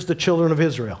the children of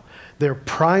Israel. Their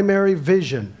primary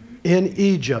vision in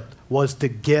Egypt was to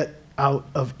get out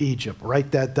of Egypt.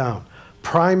 Write that down.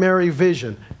 Primary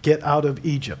vision, get out of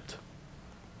Egypt.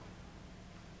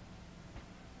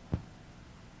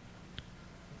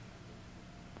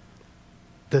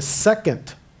 The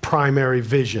second primary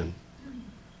vision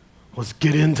was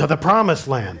get into the promised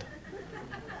land.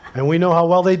 And we know how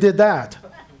well they did that.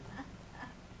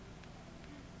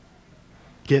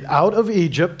 Get out of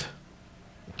Egypt,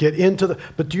 get into the...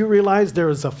 But do you realize there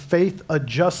is a faith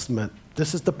adjustment?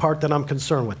 This is the part that I'm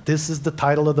concerned with. This is the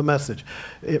title of the message.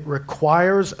 It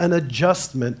requires an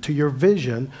adjustment to your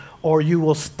vision, or you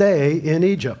will stay in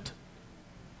Egypt.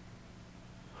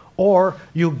 Or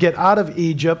you'll get out of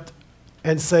Egypt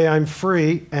and say, I'm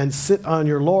free, and sit on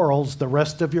your laurels the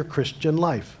rest of your Christian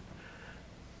life.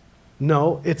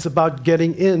 No, it's about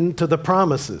getting into the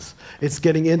promises. It's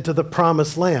getting into the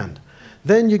promised land.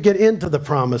 Then you get into the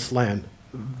promised land.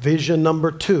 Vision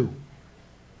number 2.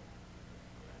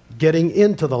 Getting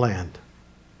into the land.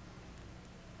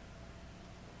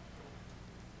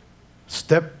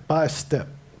 Step by step,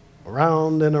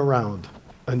 around and around,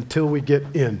 until we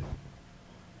get in.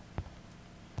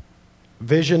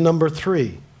 Vision number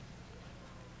 3.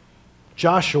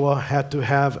 Joshua had to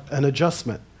have an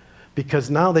adjustment. Because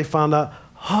now they found out,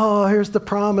 oh, here's the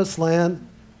promised land.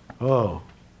 Oh,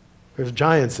 there's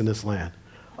giants in this land.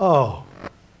 Oh,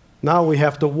 now we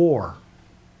have to war.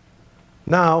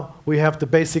 Now we have to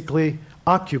basically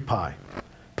occupy,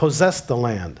 possess the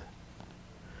land.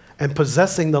 And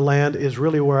possessing the land is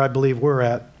really where I believe we're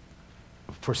at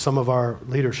for some of our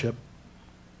leadership.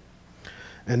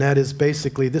 And that is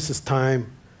basically, this is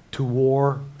time to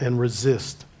war and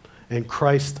resist. And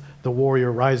Christ, the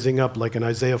warrior, rising up like in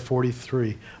Isaiah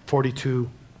 42,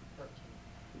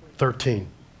 13.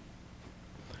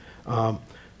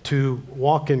 To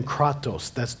walk in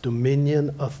kratos, that's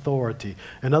dominion, authority.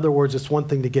 In other words, it's one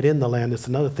thing to get in the land, it's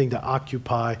another thing to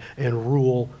occupy and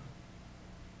rule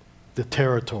the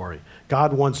territory.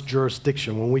 God wants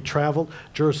jurisdiction. When we traveled,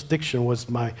 jurisdiction was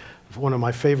one of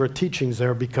my favorite teachings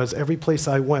there, because every place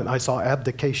I went, I saw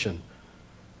abdication.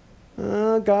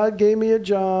 God gave me a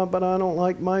job, but I don't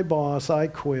like my boss. I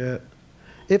quit.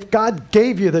 If God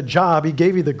gave you the job, he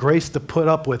gave you the grace to put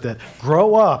up with it.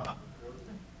 Grow up.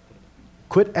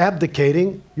 Quit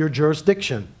abdicating your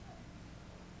jurisdiction.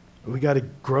 We got to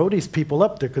grow these people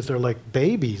up there because they're like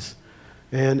babies.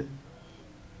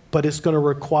 But it's going to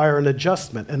require an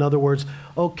adjustment. In other words,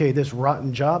 okay, this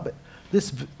rotten job,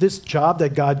 this job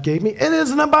that God gave me, it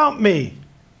isn't about me.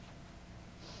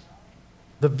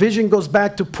 The vision goes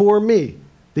back to poor me.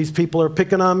 These people are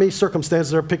picking on me.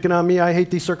 Circumstances are picking on me. I hate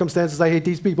these circumstances. I hate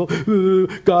these people.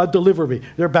 God, deliver me.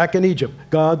 They're back in Egypt.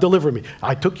 God, deliver me.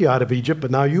 I took you out of Egypt,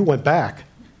 but now you went back.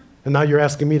 And now you're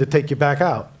asking me to take you back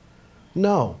out.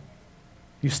 No.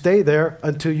 You stay there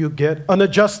until you get an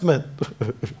adjustment.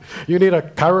 You need a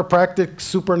chiropractic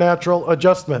supernatural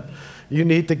adjustment. You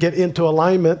need to get into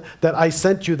alignment that I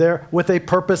sent you there with a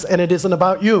purpose, and it isn't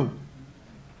about you.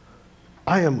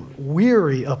 I am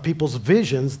weary of people's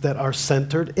visions that are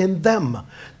centered in them.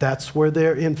 That's where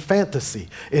they're in fantasy.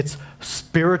 It's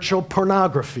spiritual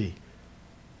pornography.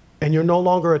 And you're no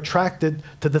longer attracted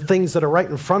to the things that are right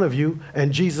in front of you,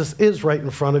 and Jesus is right in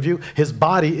front of you. His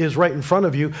body is right in front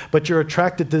of you, but you're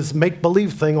attracted to this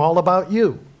make-believe thing all about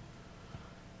you.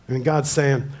 And God's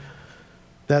saying,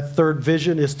 that third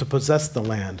vision is to possess the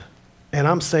land. And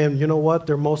I'm saying, you know what?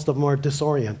 Most of them are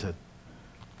disoriented.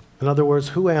 In other words,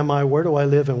 who am I, where do I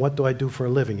live, and what do I do for a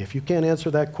living? If you can't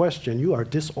answer that question, you are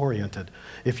disoriented.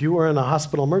 If you were in a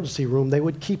hospital emergency room, they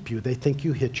would keep you. They think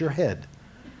you hit your head.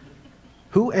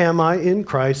 Who am I in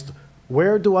Christ?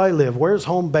 Where do I live? Where's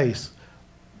home base?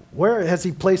 Where has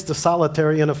he placed a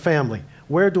solitary in a family?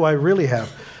 Where do I really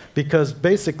have? Because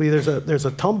basically there's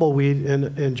a tumbleweed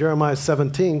in Jeremiah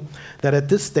 17 that at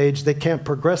this stage they can't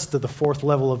progress to the fourth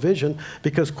level of vision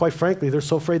because quite frankly they're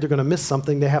so afraid they're going to miss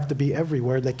something they have to be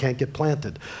everywhere and they can't get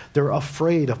planted. They're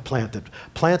afraid of planted.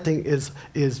 Planting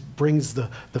brings the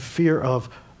fear of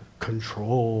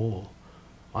control.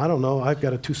 I don't know, I've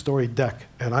got a 2-story deck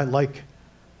and I like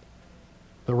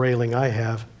the railing I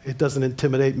have. It doesn't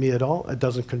intimidate me at all. It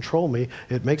doesn't control me.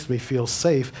 It makes me feel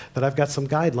safe that I've got some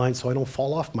guidelines so I don't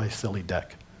fall off my silly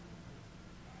deck.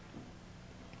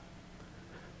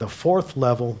 The fourth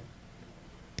level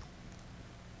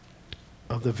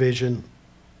of the vision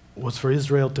was for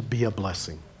Israel to be a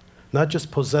blessing. Not just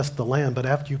possess the land, but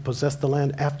after you possess the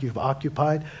land, after you've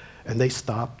occupied, and they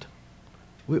stopped.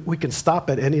 We can stop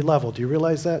at any level. Do you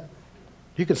realize that?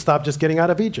 You can stop just getting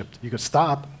out of Egypt. You can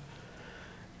stop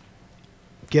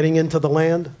getting into the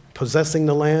land, possessing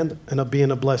the land, and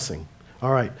being a blessing.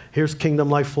 All right, here's Kingdom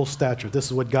Life Full Stature. This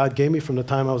is what God gave me from the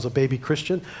time I was a baby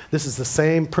Christian. This is the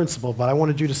same principle, but I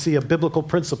wanted you to see a biblical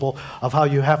principle of how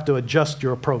you have to adjust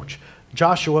your approach.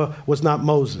 Joshua was not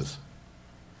Moses.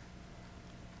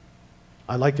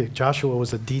 I like it. Joshua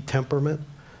was a D temperament,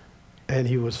 and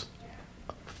he was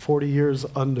 40 years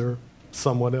under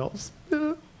someone else.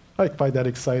 I find that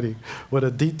exciting. When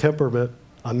a D temperament,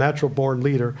 a natural-born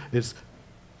leader, is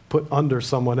put under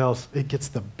someone else, it gets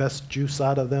the best juice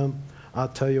out of them. I'll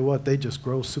tell you what, they just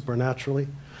grow supernaturally,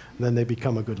 and then they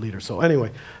become a good leader. So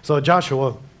anyway, so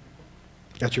Joshua,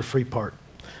 that's your free part.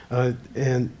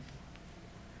 And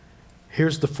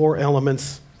here's the 4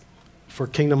 elements for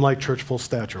Kingdom Light Church Full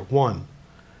Stature. 1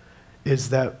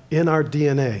 is that in our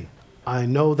DNA, I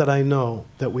know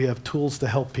that we have tools to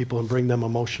help people and bring them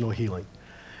emotional healing.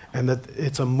 And that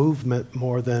it's a movement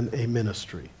more than a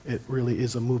ministry. It really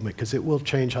is a movement because it will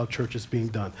change how church is being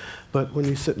done. But when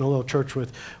you sit in a little church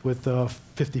with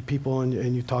 50 people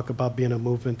and you talk about being a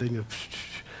movement, then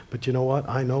but you know what?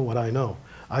 I know what I know.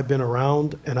 I've been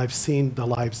around and I've seen the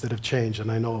lives that have changed and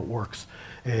I know it works.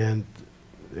 And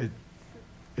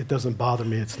it doesn't bother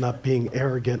me. It's not being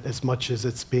arrogant as much as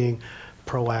it's being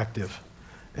proactive.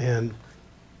 And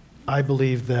I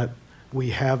believe that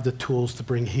we have the tools to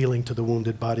bring healing to the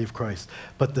wounded body of Christ.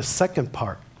 But the second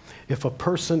part, if a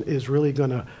person is really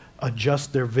going to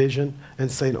adjust their vision and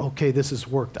saying, okay, this has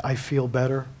worked, I feel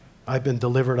better, I've been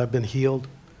delivered, I've been healed,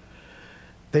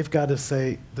 they've got to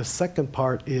say, the second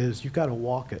part is you've got to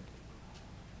walk it.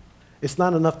 It's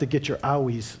not enough to get your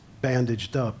owies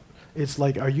bandaged up. It's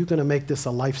like, are you going to make this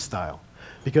a lifestyle?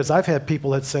 Because I've had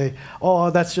people that say,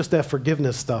 oh, that's just that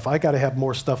forgiveness stuff. I got to have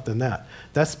more stuff than that.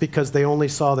 That's because they only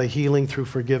saw the healing through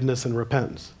forgiveness and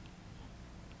repentance.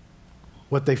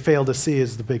 What they fail to see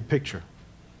is the big picture.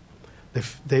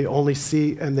 They only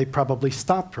see, and they probably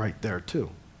stopped right there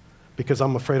too. Because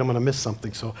I'm afraid I'm going to miss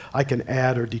something, so I can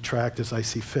add or detract as I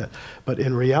see fit. But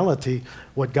in reality,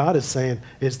 what God is saying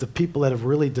is the people that have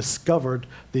really discovered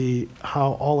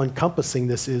how all-encompassing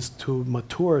this is to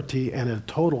maturity and a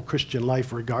total Christian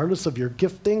life, regardless of your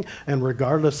gifting and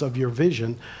regardless of your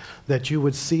vision, that you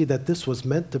would see that this was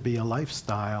meant to be a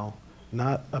lifestyle,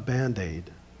 not a Band-Aid.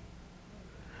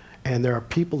 And there are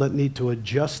people that need to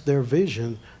adjust their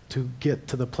vision to get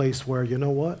to the place where, you know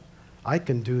what? I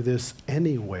can do this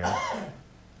anywhere,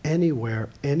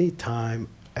 anytime,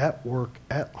 at work,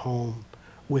 at home,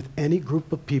 with any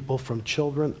group of people from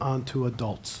children on to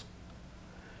adults.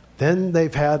 Then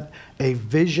they've had a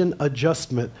vision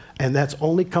adjustment, and that's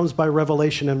only comes by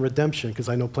revelation and redemption, because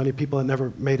I know plenty of people that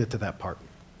never made it to that part.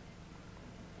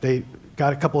 They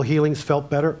got a couple of healings, felt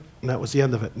better, and that was the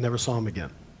end of it. Never saw them again.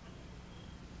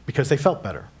 Because they felt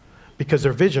better. Because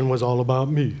their vision was all about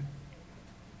me.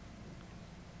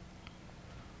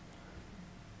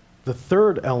 The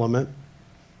third element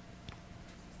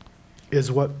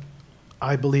is what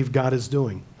I believe God is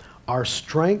doing. Our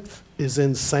strength is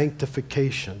in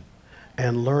sanctification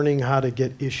and learning how to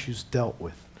get issues dealt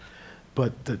with.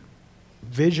 But the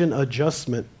vision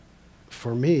adjustment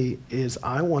for me is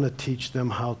I want to teach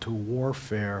them how to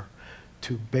warfare,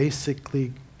 to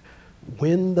basically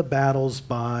win the battles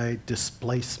by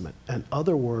displacement. In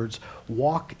other words,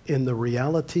 walk in the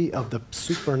reality of the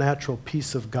supernatural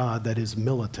peace of God that is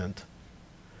militant,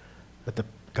 that the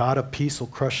God of peace will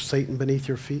crush Satan beneath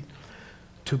your feet.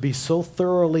 To be so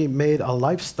thoroughly made a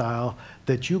lifestyle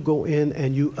that you go in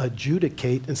and you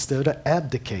adjudicate instead of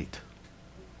abdicate.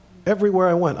 Everywhere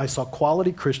I went, I saw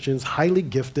quality Christians, highly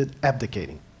gifted,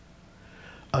 abdicating.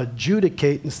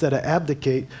 Adjudicate instead of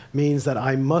abdicate means that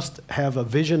I must have a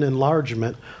vision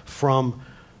enlargement from,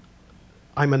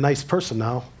 I'm a nice person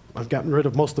now. I've gotten rid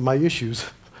of most of my issues.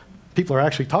 People are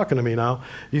actually talking to me now.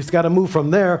 You've got to move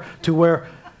from there to where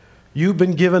you've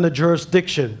been given a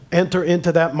jurisdiction. Enter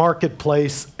into that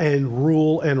marketplace and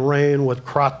rule and reign with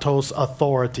kratos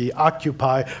authority.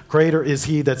 Occupy. Greater is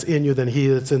he that's in you than he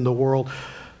that's in the world.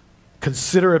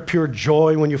 Consider it pure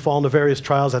joy when you fall into various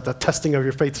trials at the testing of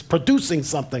your faith is producing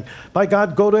something. By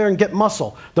God, go there and get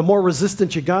muscle. The more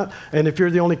resistance you got, and if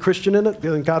you're the only Christian in it,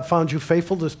 and God found you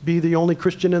faithful to be the only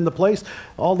Christian in the place,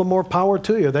 all the more power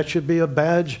to you. That should be a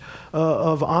badge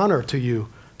of honor to you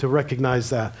to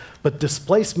recognize that. But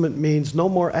displacement means no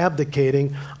more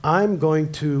abdicating. I'm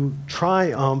going to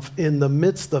triumph in the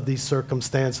midst of these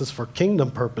circumstances for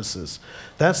kingdom purposes.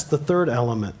 That's the third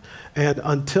element. And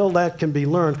until that can be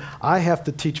learned, I have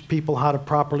to teach people how to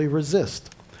properly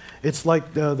resist. It's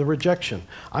like the rejection.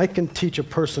 I can teach a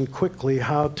person quickly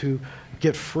how to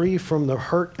get free from the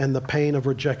hurt and the pain of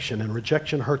rejection. And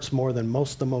rejection hurts more than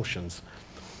most emotions.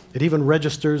 It even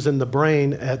registers in the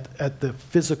brain at the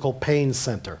physical pain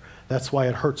center. That's why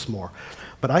it hurts more.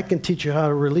 But I can teach you how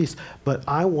to release. But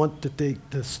I want to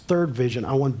take this third vision.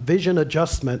 I want vision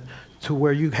adjustment to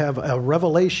where you have a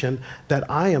revelation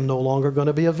that I am no longer going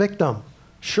to be a victim.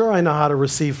 Sure, I know how to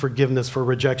receive forgiveness for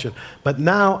rejection, but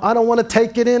now I don't want to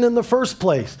take it in the first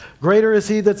place. Greater is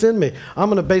he that's in me. I'm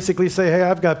going to basically say, hey,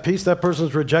 I've got peace. That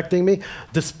person's rejecting me.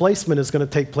 Displacement is going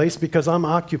to take place because I'm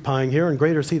occupying here, and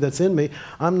greater is he that's in me.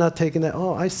 I'm not taking that.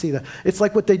 Oh, I see that. It's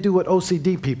like what they do with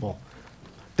OCD people.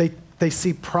 They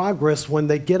see progress when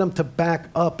they get them to back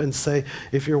up and say,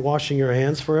 if you're washing your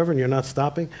hands forever and you're not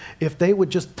stopping, if they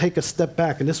would just take a step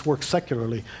back, and this works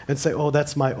secularly, and say, oh,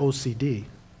 that's my OCD,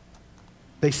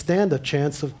 they stand a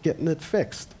chance of getting it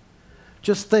fixed.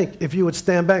 Just think, if you would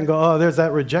stand back and go, oh, there's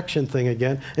that rejection thing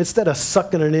again, instead of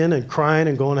sucking it in and crying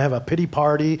and going to have a pity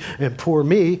party and poor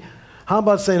me, how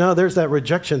about saying, oh, there's that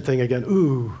rejection thing again.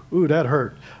 Ooh, that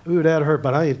hurt. Ooh, that hurt,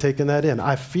 but I ain't taking that in.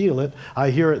 I feel it.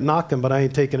 I hear it knocking, but I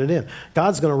ain't taking it in.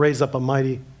 God's going to raise up a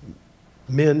mighty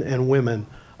men and women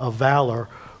of valor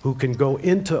who can go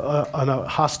into a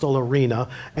hostile arena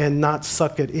and not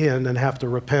suck it in and have to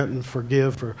repent and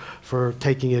forgive for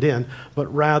taking it in, but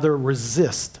rather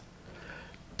resist.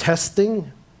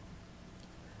 Testing,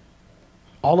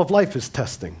 all of life is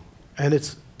testing, and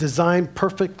it's designed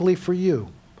perfectly for you.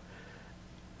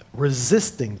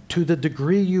 Resisting, to the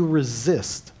degree you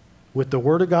resist with the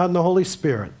Word of God and the Holy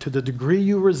Spirit, to the degree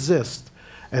you resist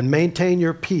and maintain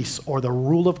your peace or the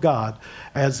rule of God,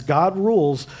 as God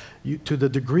rules, to the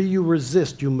degree you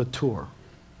resist, you mature.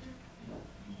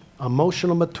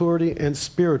 Emotional maturity and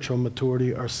spiritual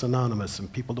maturity are synonymous,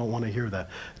 and people don't want to hear that.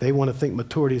 They want to think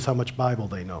maturity is how much Bible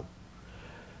they know.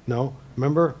 No,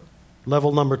 remember,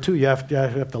 level number 2, you have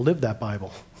to live that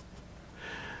Bible,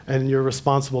 and you're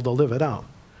responsible to live it out.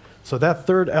 So that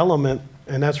third element,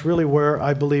 and that's really where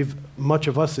I believe much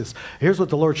of us is. Here's what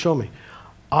the Lord showed me.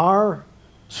 Our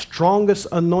strongest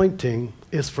anointing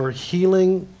is for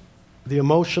healing the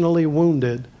emotionally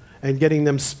wounded and getting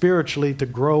them spiritually to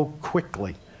grow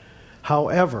quickly.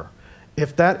 However,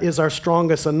 if that is our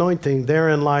strongest anointing,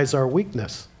 therein lies our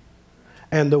weakness.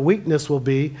 And the weakness will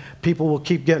be people will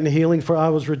keep getting healing for I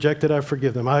was rejected, I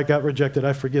forgive them. I got rejected,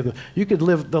 I forgive them. You could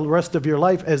live the rest of your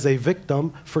life as a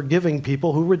victim forgiving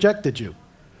people who rejected you.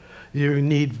 You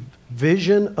need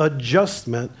vision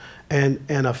adjustment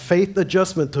and a faith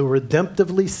adjustment to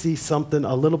redemptively see something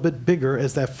a little bit bigger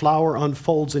as that flower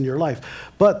unfolds in your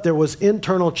life. But there was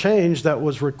internal change that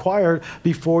was required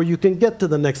before you can get to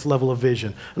the next level of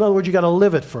vision. In other words, you got to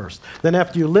live it first. Then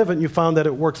after you live it and you found that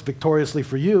it works victoriously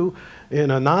for you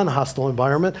in a non-hostile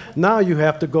environment, now you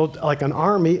have to go like an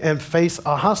army and face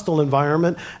a hostile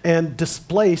environment and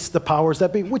displace the powers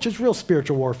that be, which is real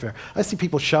spiritual warfare. I see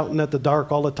people shouting at the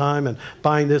dark all the time and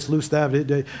buying this, loose that,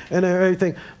 and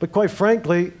everything. But quite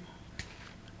frankly,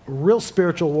 real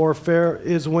spiritual warfare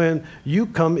is when you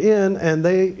come in and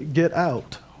they get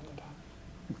out.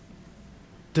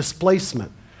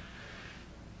 Displacement.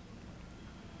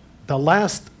 The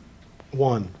last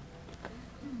one,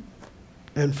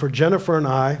 and for Jennifer and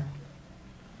I,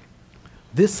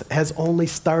 this has only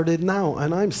started now,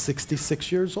 and I'm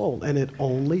 66 years old, and it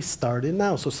only started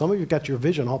now. So some of you got your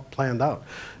vision all planned out.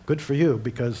 Good for you,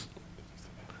 because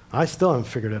I still haven't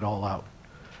figured it all out.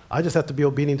 I just have to be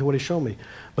obedient to what he showed me.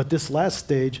 But this last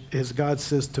stage is God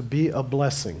says to be a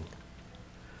blessing.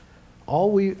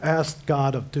 All we ask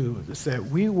God to do is that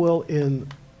we will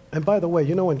and by the way,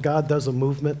 you know when God does a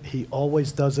movement, he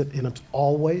always does it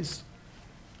always.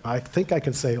 I think I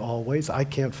can say always. I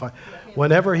can't find.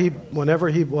 Whenever he,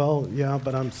 well, yeah,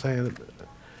 but I'm saying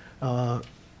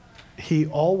he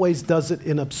always does it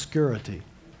in obscurity.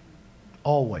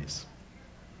 Always.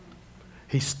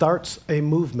 He starts a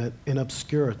movement in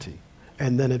obscurity,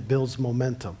 and then it builds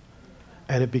momentum,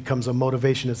 and it becomes a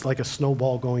motivation. It's like a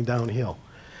snowball going downhill.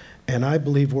 And I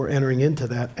believe we're entering into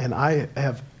that, and I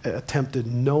have attempted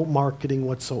no marketing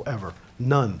whatsoever,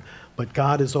 none. But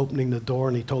God is opening the door,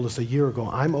 and he told us a year ago,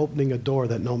 I'm opening a door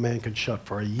that no man can shut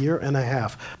for a year and a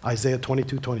half. Isaiah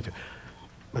 22:22.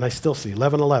 And I still see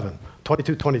 11:11,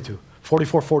 22:22,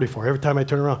 44:44. Every time I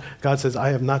turn around, God says, I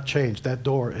have not changed. That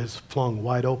door is flung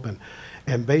wide open.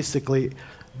 And basically,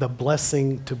 the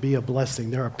blessing to be a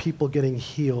blessing. There are people getting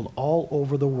healed all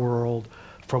over the world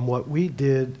from what we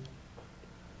did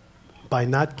by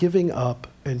not giving up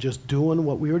and just doing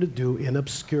what we were to do in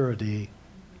obscurity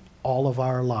all of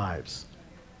our lives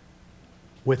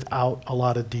without a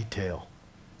lot of detail.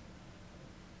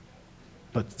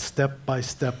 But step by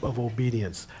step of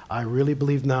obedience. I really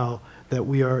believe now that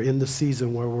we are in the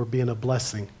season where we're being a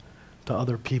blessing to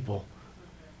other people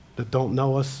that don't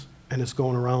know us, and it's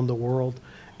going around the world.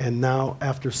 And now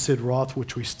after Sid Roth,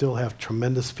 which we still have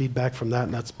tremendous feedback from that,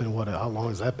 and that's been how long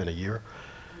has that been, a year?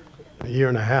 A year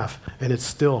and a half, and it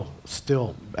still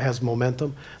has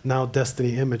momentum. Now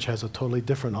Destiny Image has a totally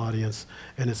different audience,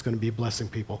 and it's going to be blessing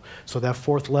people. So that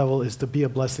fourth level is to be a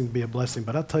blessing, be a blessing.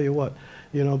 But I'll tell you what,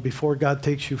 before God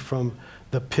takes you from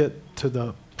the pit to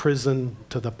the prison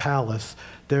to the palace,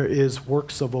 there is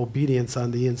works of obedience on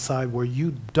the inside where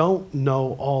you don't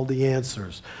know all the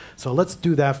answers. So let's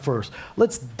do that first.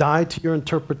 Let's die to your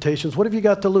interpretations. What have you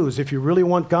got to lose? If you really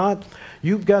want God,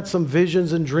 you've got some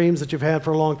visions and dreams that you've had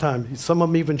for a long time. Some of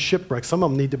them even shipwrecked. Some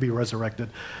of them need to be resurrected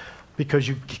because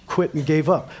you quit and gave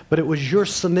up. But it was your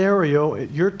scenario,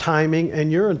 your timing,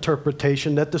 and your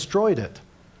interpretation that destroyed it.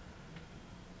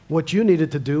 What you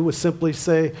needed to do was simply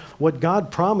say what God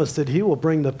promised that he will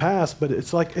bring to pass, but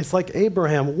it's like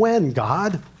Abraham. When,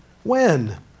 God?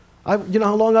 When? You know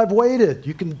how long I've waited.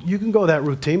 You can go that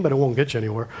routine, but it won't get you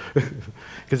anywhere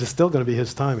because it's still going to be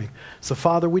his timing. So,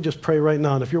 Father, we just pray right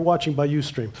now, and if you're watching by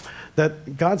Ustream,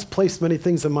 that God's placed many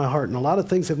things in my heart, and a lot of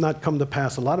things have not come to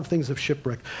pass. A lot of things have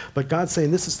shipwrecked. But God's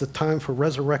saying this is the time for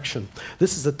resurrection.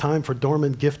 This is the time for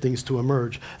dormant giftings to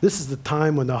emerge. This is the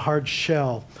time when the hard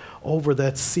shell over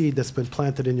that seed that's been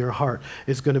planted in your heart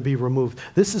is going to be removed.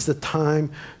 This is the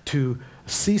time to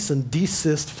cease and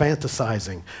desist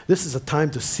fantasizing. This is a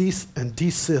time to cease and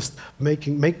desist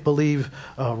making make-believe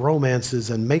romances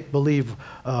and make-believe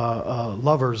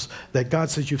lovers that God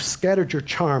says you've scattered your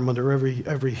charm under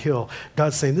every hill.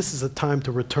 God's saying this is a time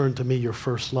to return to me, your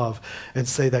first love, and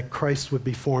say that Christ would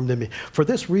be formed in me. For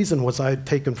this reason was I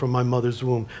taken from my mother's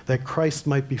womb, that Christ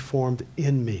might be formed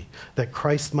in me, that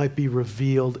Christ might be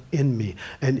revealed in me,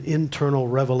 an internal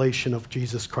revelation of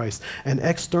Jesus Christ. And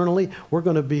externally, we're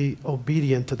going to be obedient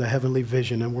to the heavenly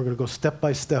vision, and we're going to go step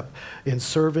by step in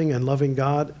serving and loving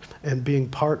God and being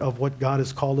part of what God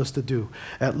has called us to do.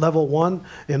 At level 1,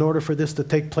 in order for this to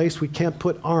take place, we can't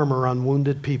put armor on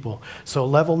wounded people. So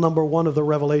level number 1 of the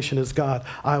revelation is God.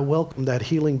 I welcome that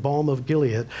healing balm of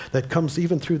Gilead that comes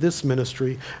even through this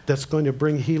ministry that's going to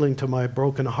bring healing to my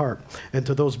broken heart and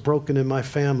to those broken in my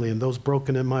family and those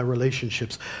broken in my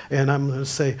relationships. And I'm going to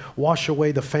say, wash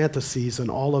away the fantasies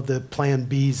and all of the plan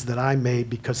Bs that I made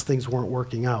because things weren't weren't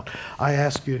working out. I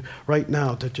ask you right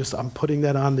now to just, I'm putting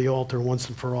that on the altar once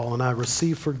and for all, and I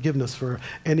receive forgiveness for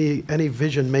any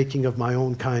vision making of my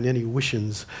own kind, any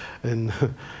wishes and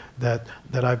that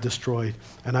I've destroyed.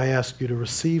 And I ask you to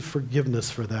receive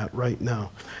forgiveness for that right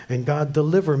now. And God,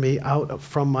 deliver me out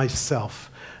from myself.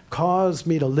 Cause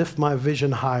me to lift my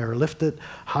vision higher, lift it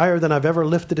higher than I've ever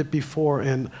lifted it before,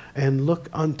 and look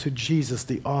unto Jesus,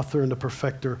 the author and the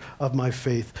perfecter of my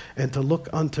faith, and to look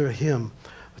unto him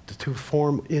to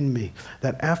form in me,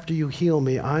 that after you heal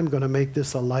me, I'm going to make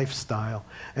this a lifestyle.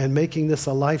 And making this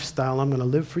a lifestyle, I'm going to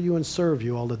live for you and serve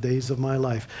you all the days of my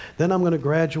life. Then I'm going to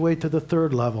graduate to the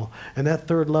third level. And that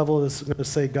third level is going to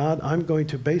say, God, I'm going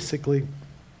to basically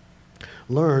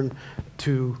learn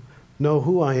to know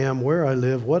who I am, where I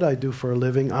live, what I do for a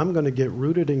living. I'm going to get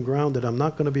rooted and grounded. I'm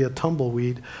not going to be a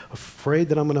tumbleweed, afraid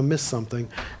that I'm going to miss something.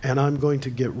 And I'm going to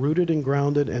get rooted and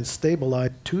grounded and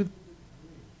stabilized to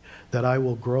that I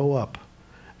will grow up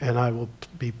and I will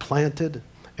be planted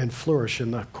and flourish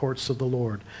in the courts of the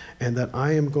Lord, and that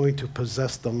I am going to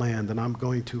possess the land, and I'm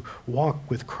going to walk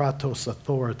with Kratos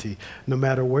authority. No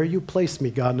matter where you place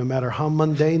me, God, no matter how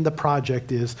mundane the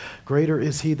project is, greater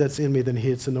is he that's in me than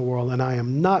he that's in the world. And I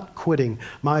am not quitting.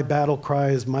 My battle cry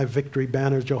is my victory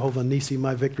banner, Jehovah Nissi,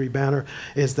 my victory banner,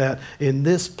 is that in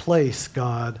this place,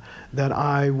 God, that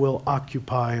I will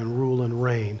occupy and rule and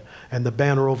reign. And the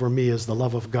banner over me is the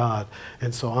love of God.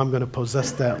 And so I'm going to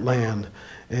possess that land.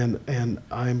 And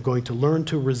I'm going to learn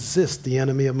to resist the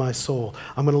enemy of my soul.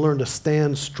 I'm going to learn to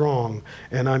stand strong,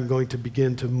 and I'm going to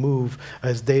begin to move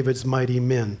as David's mighty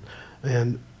men.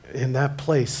 And in that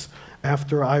place,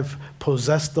 after I've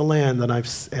possessed the land and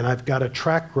I've got a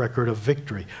track record of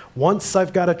victory. Once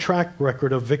I've got a track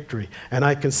record of victory and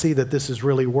I can see that this is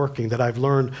really working, that I've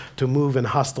learned to move in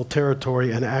hostile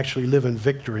territory and actually live in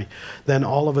victory, then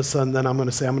all of a sudden then I'm going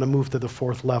to say I'm going to move to the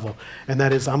fourth level. And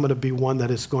that is I'm going to be one that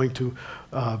is going to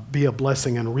be a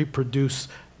blessing and reproduce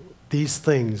these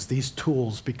things, these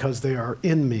tools, because they are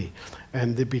in me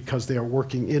and because they are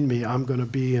working in me. I'm going to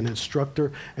be an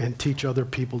instructor and teach other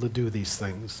people to do these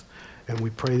things. And we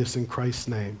pray this in Christ's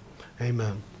name.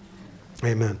 Amen.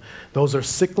 Amen. Those are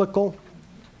cyclical.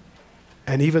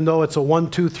 And even though it's a 1,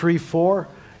 2, 3, 4,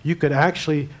 you could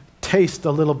actually taste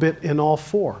a little bit in all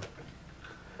four.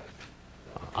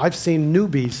 I've seen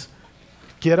newbies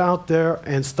get out there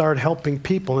and start helping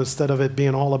people instead of it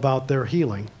being all about their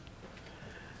healing.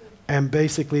 And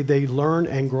basically they learn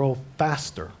and grow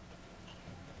faster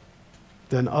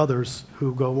than others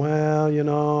who go, well, you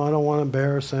know, I don't want to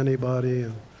embarrass anybody.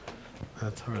 And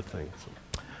that sort of thing.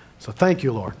 So thank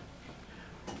you, Lord.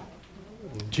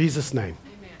 In Jesus' name.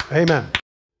 Amen. Amen.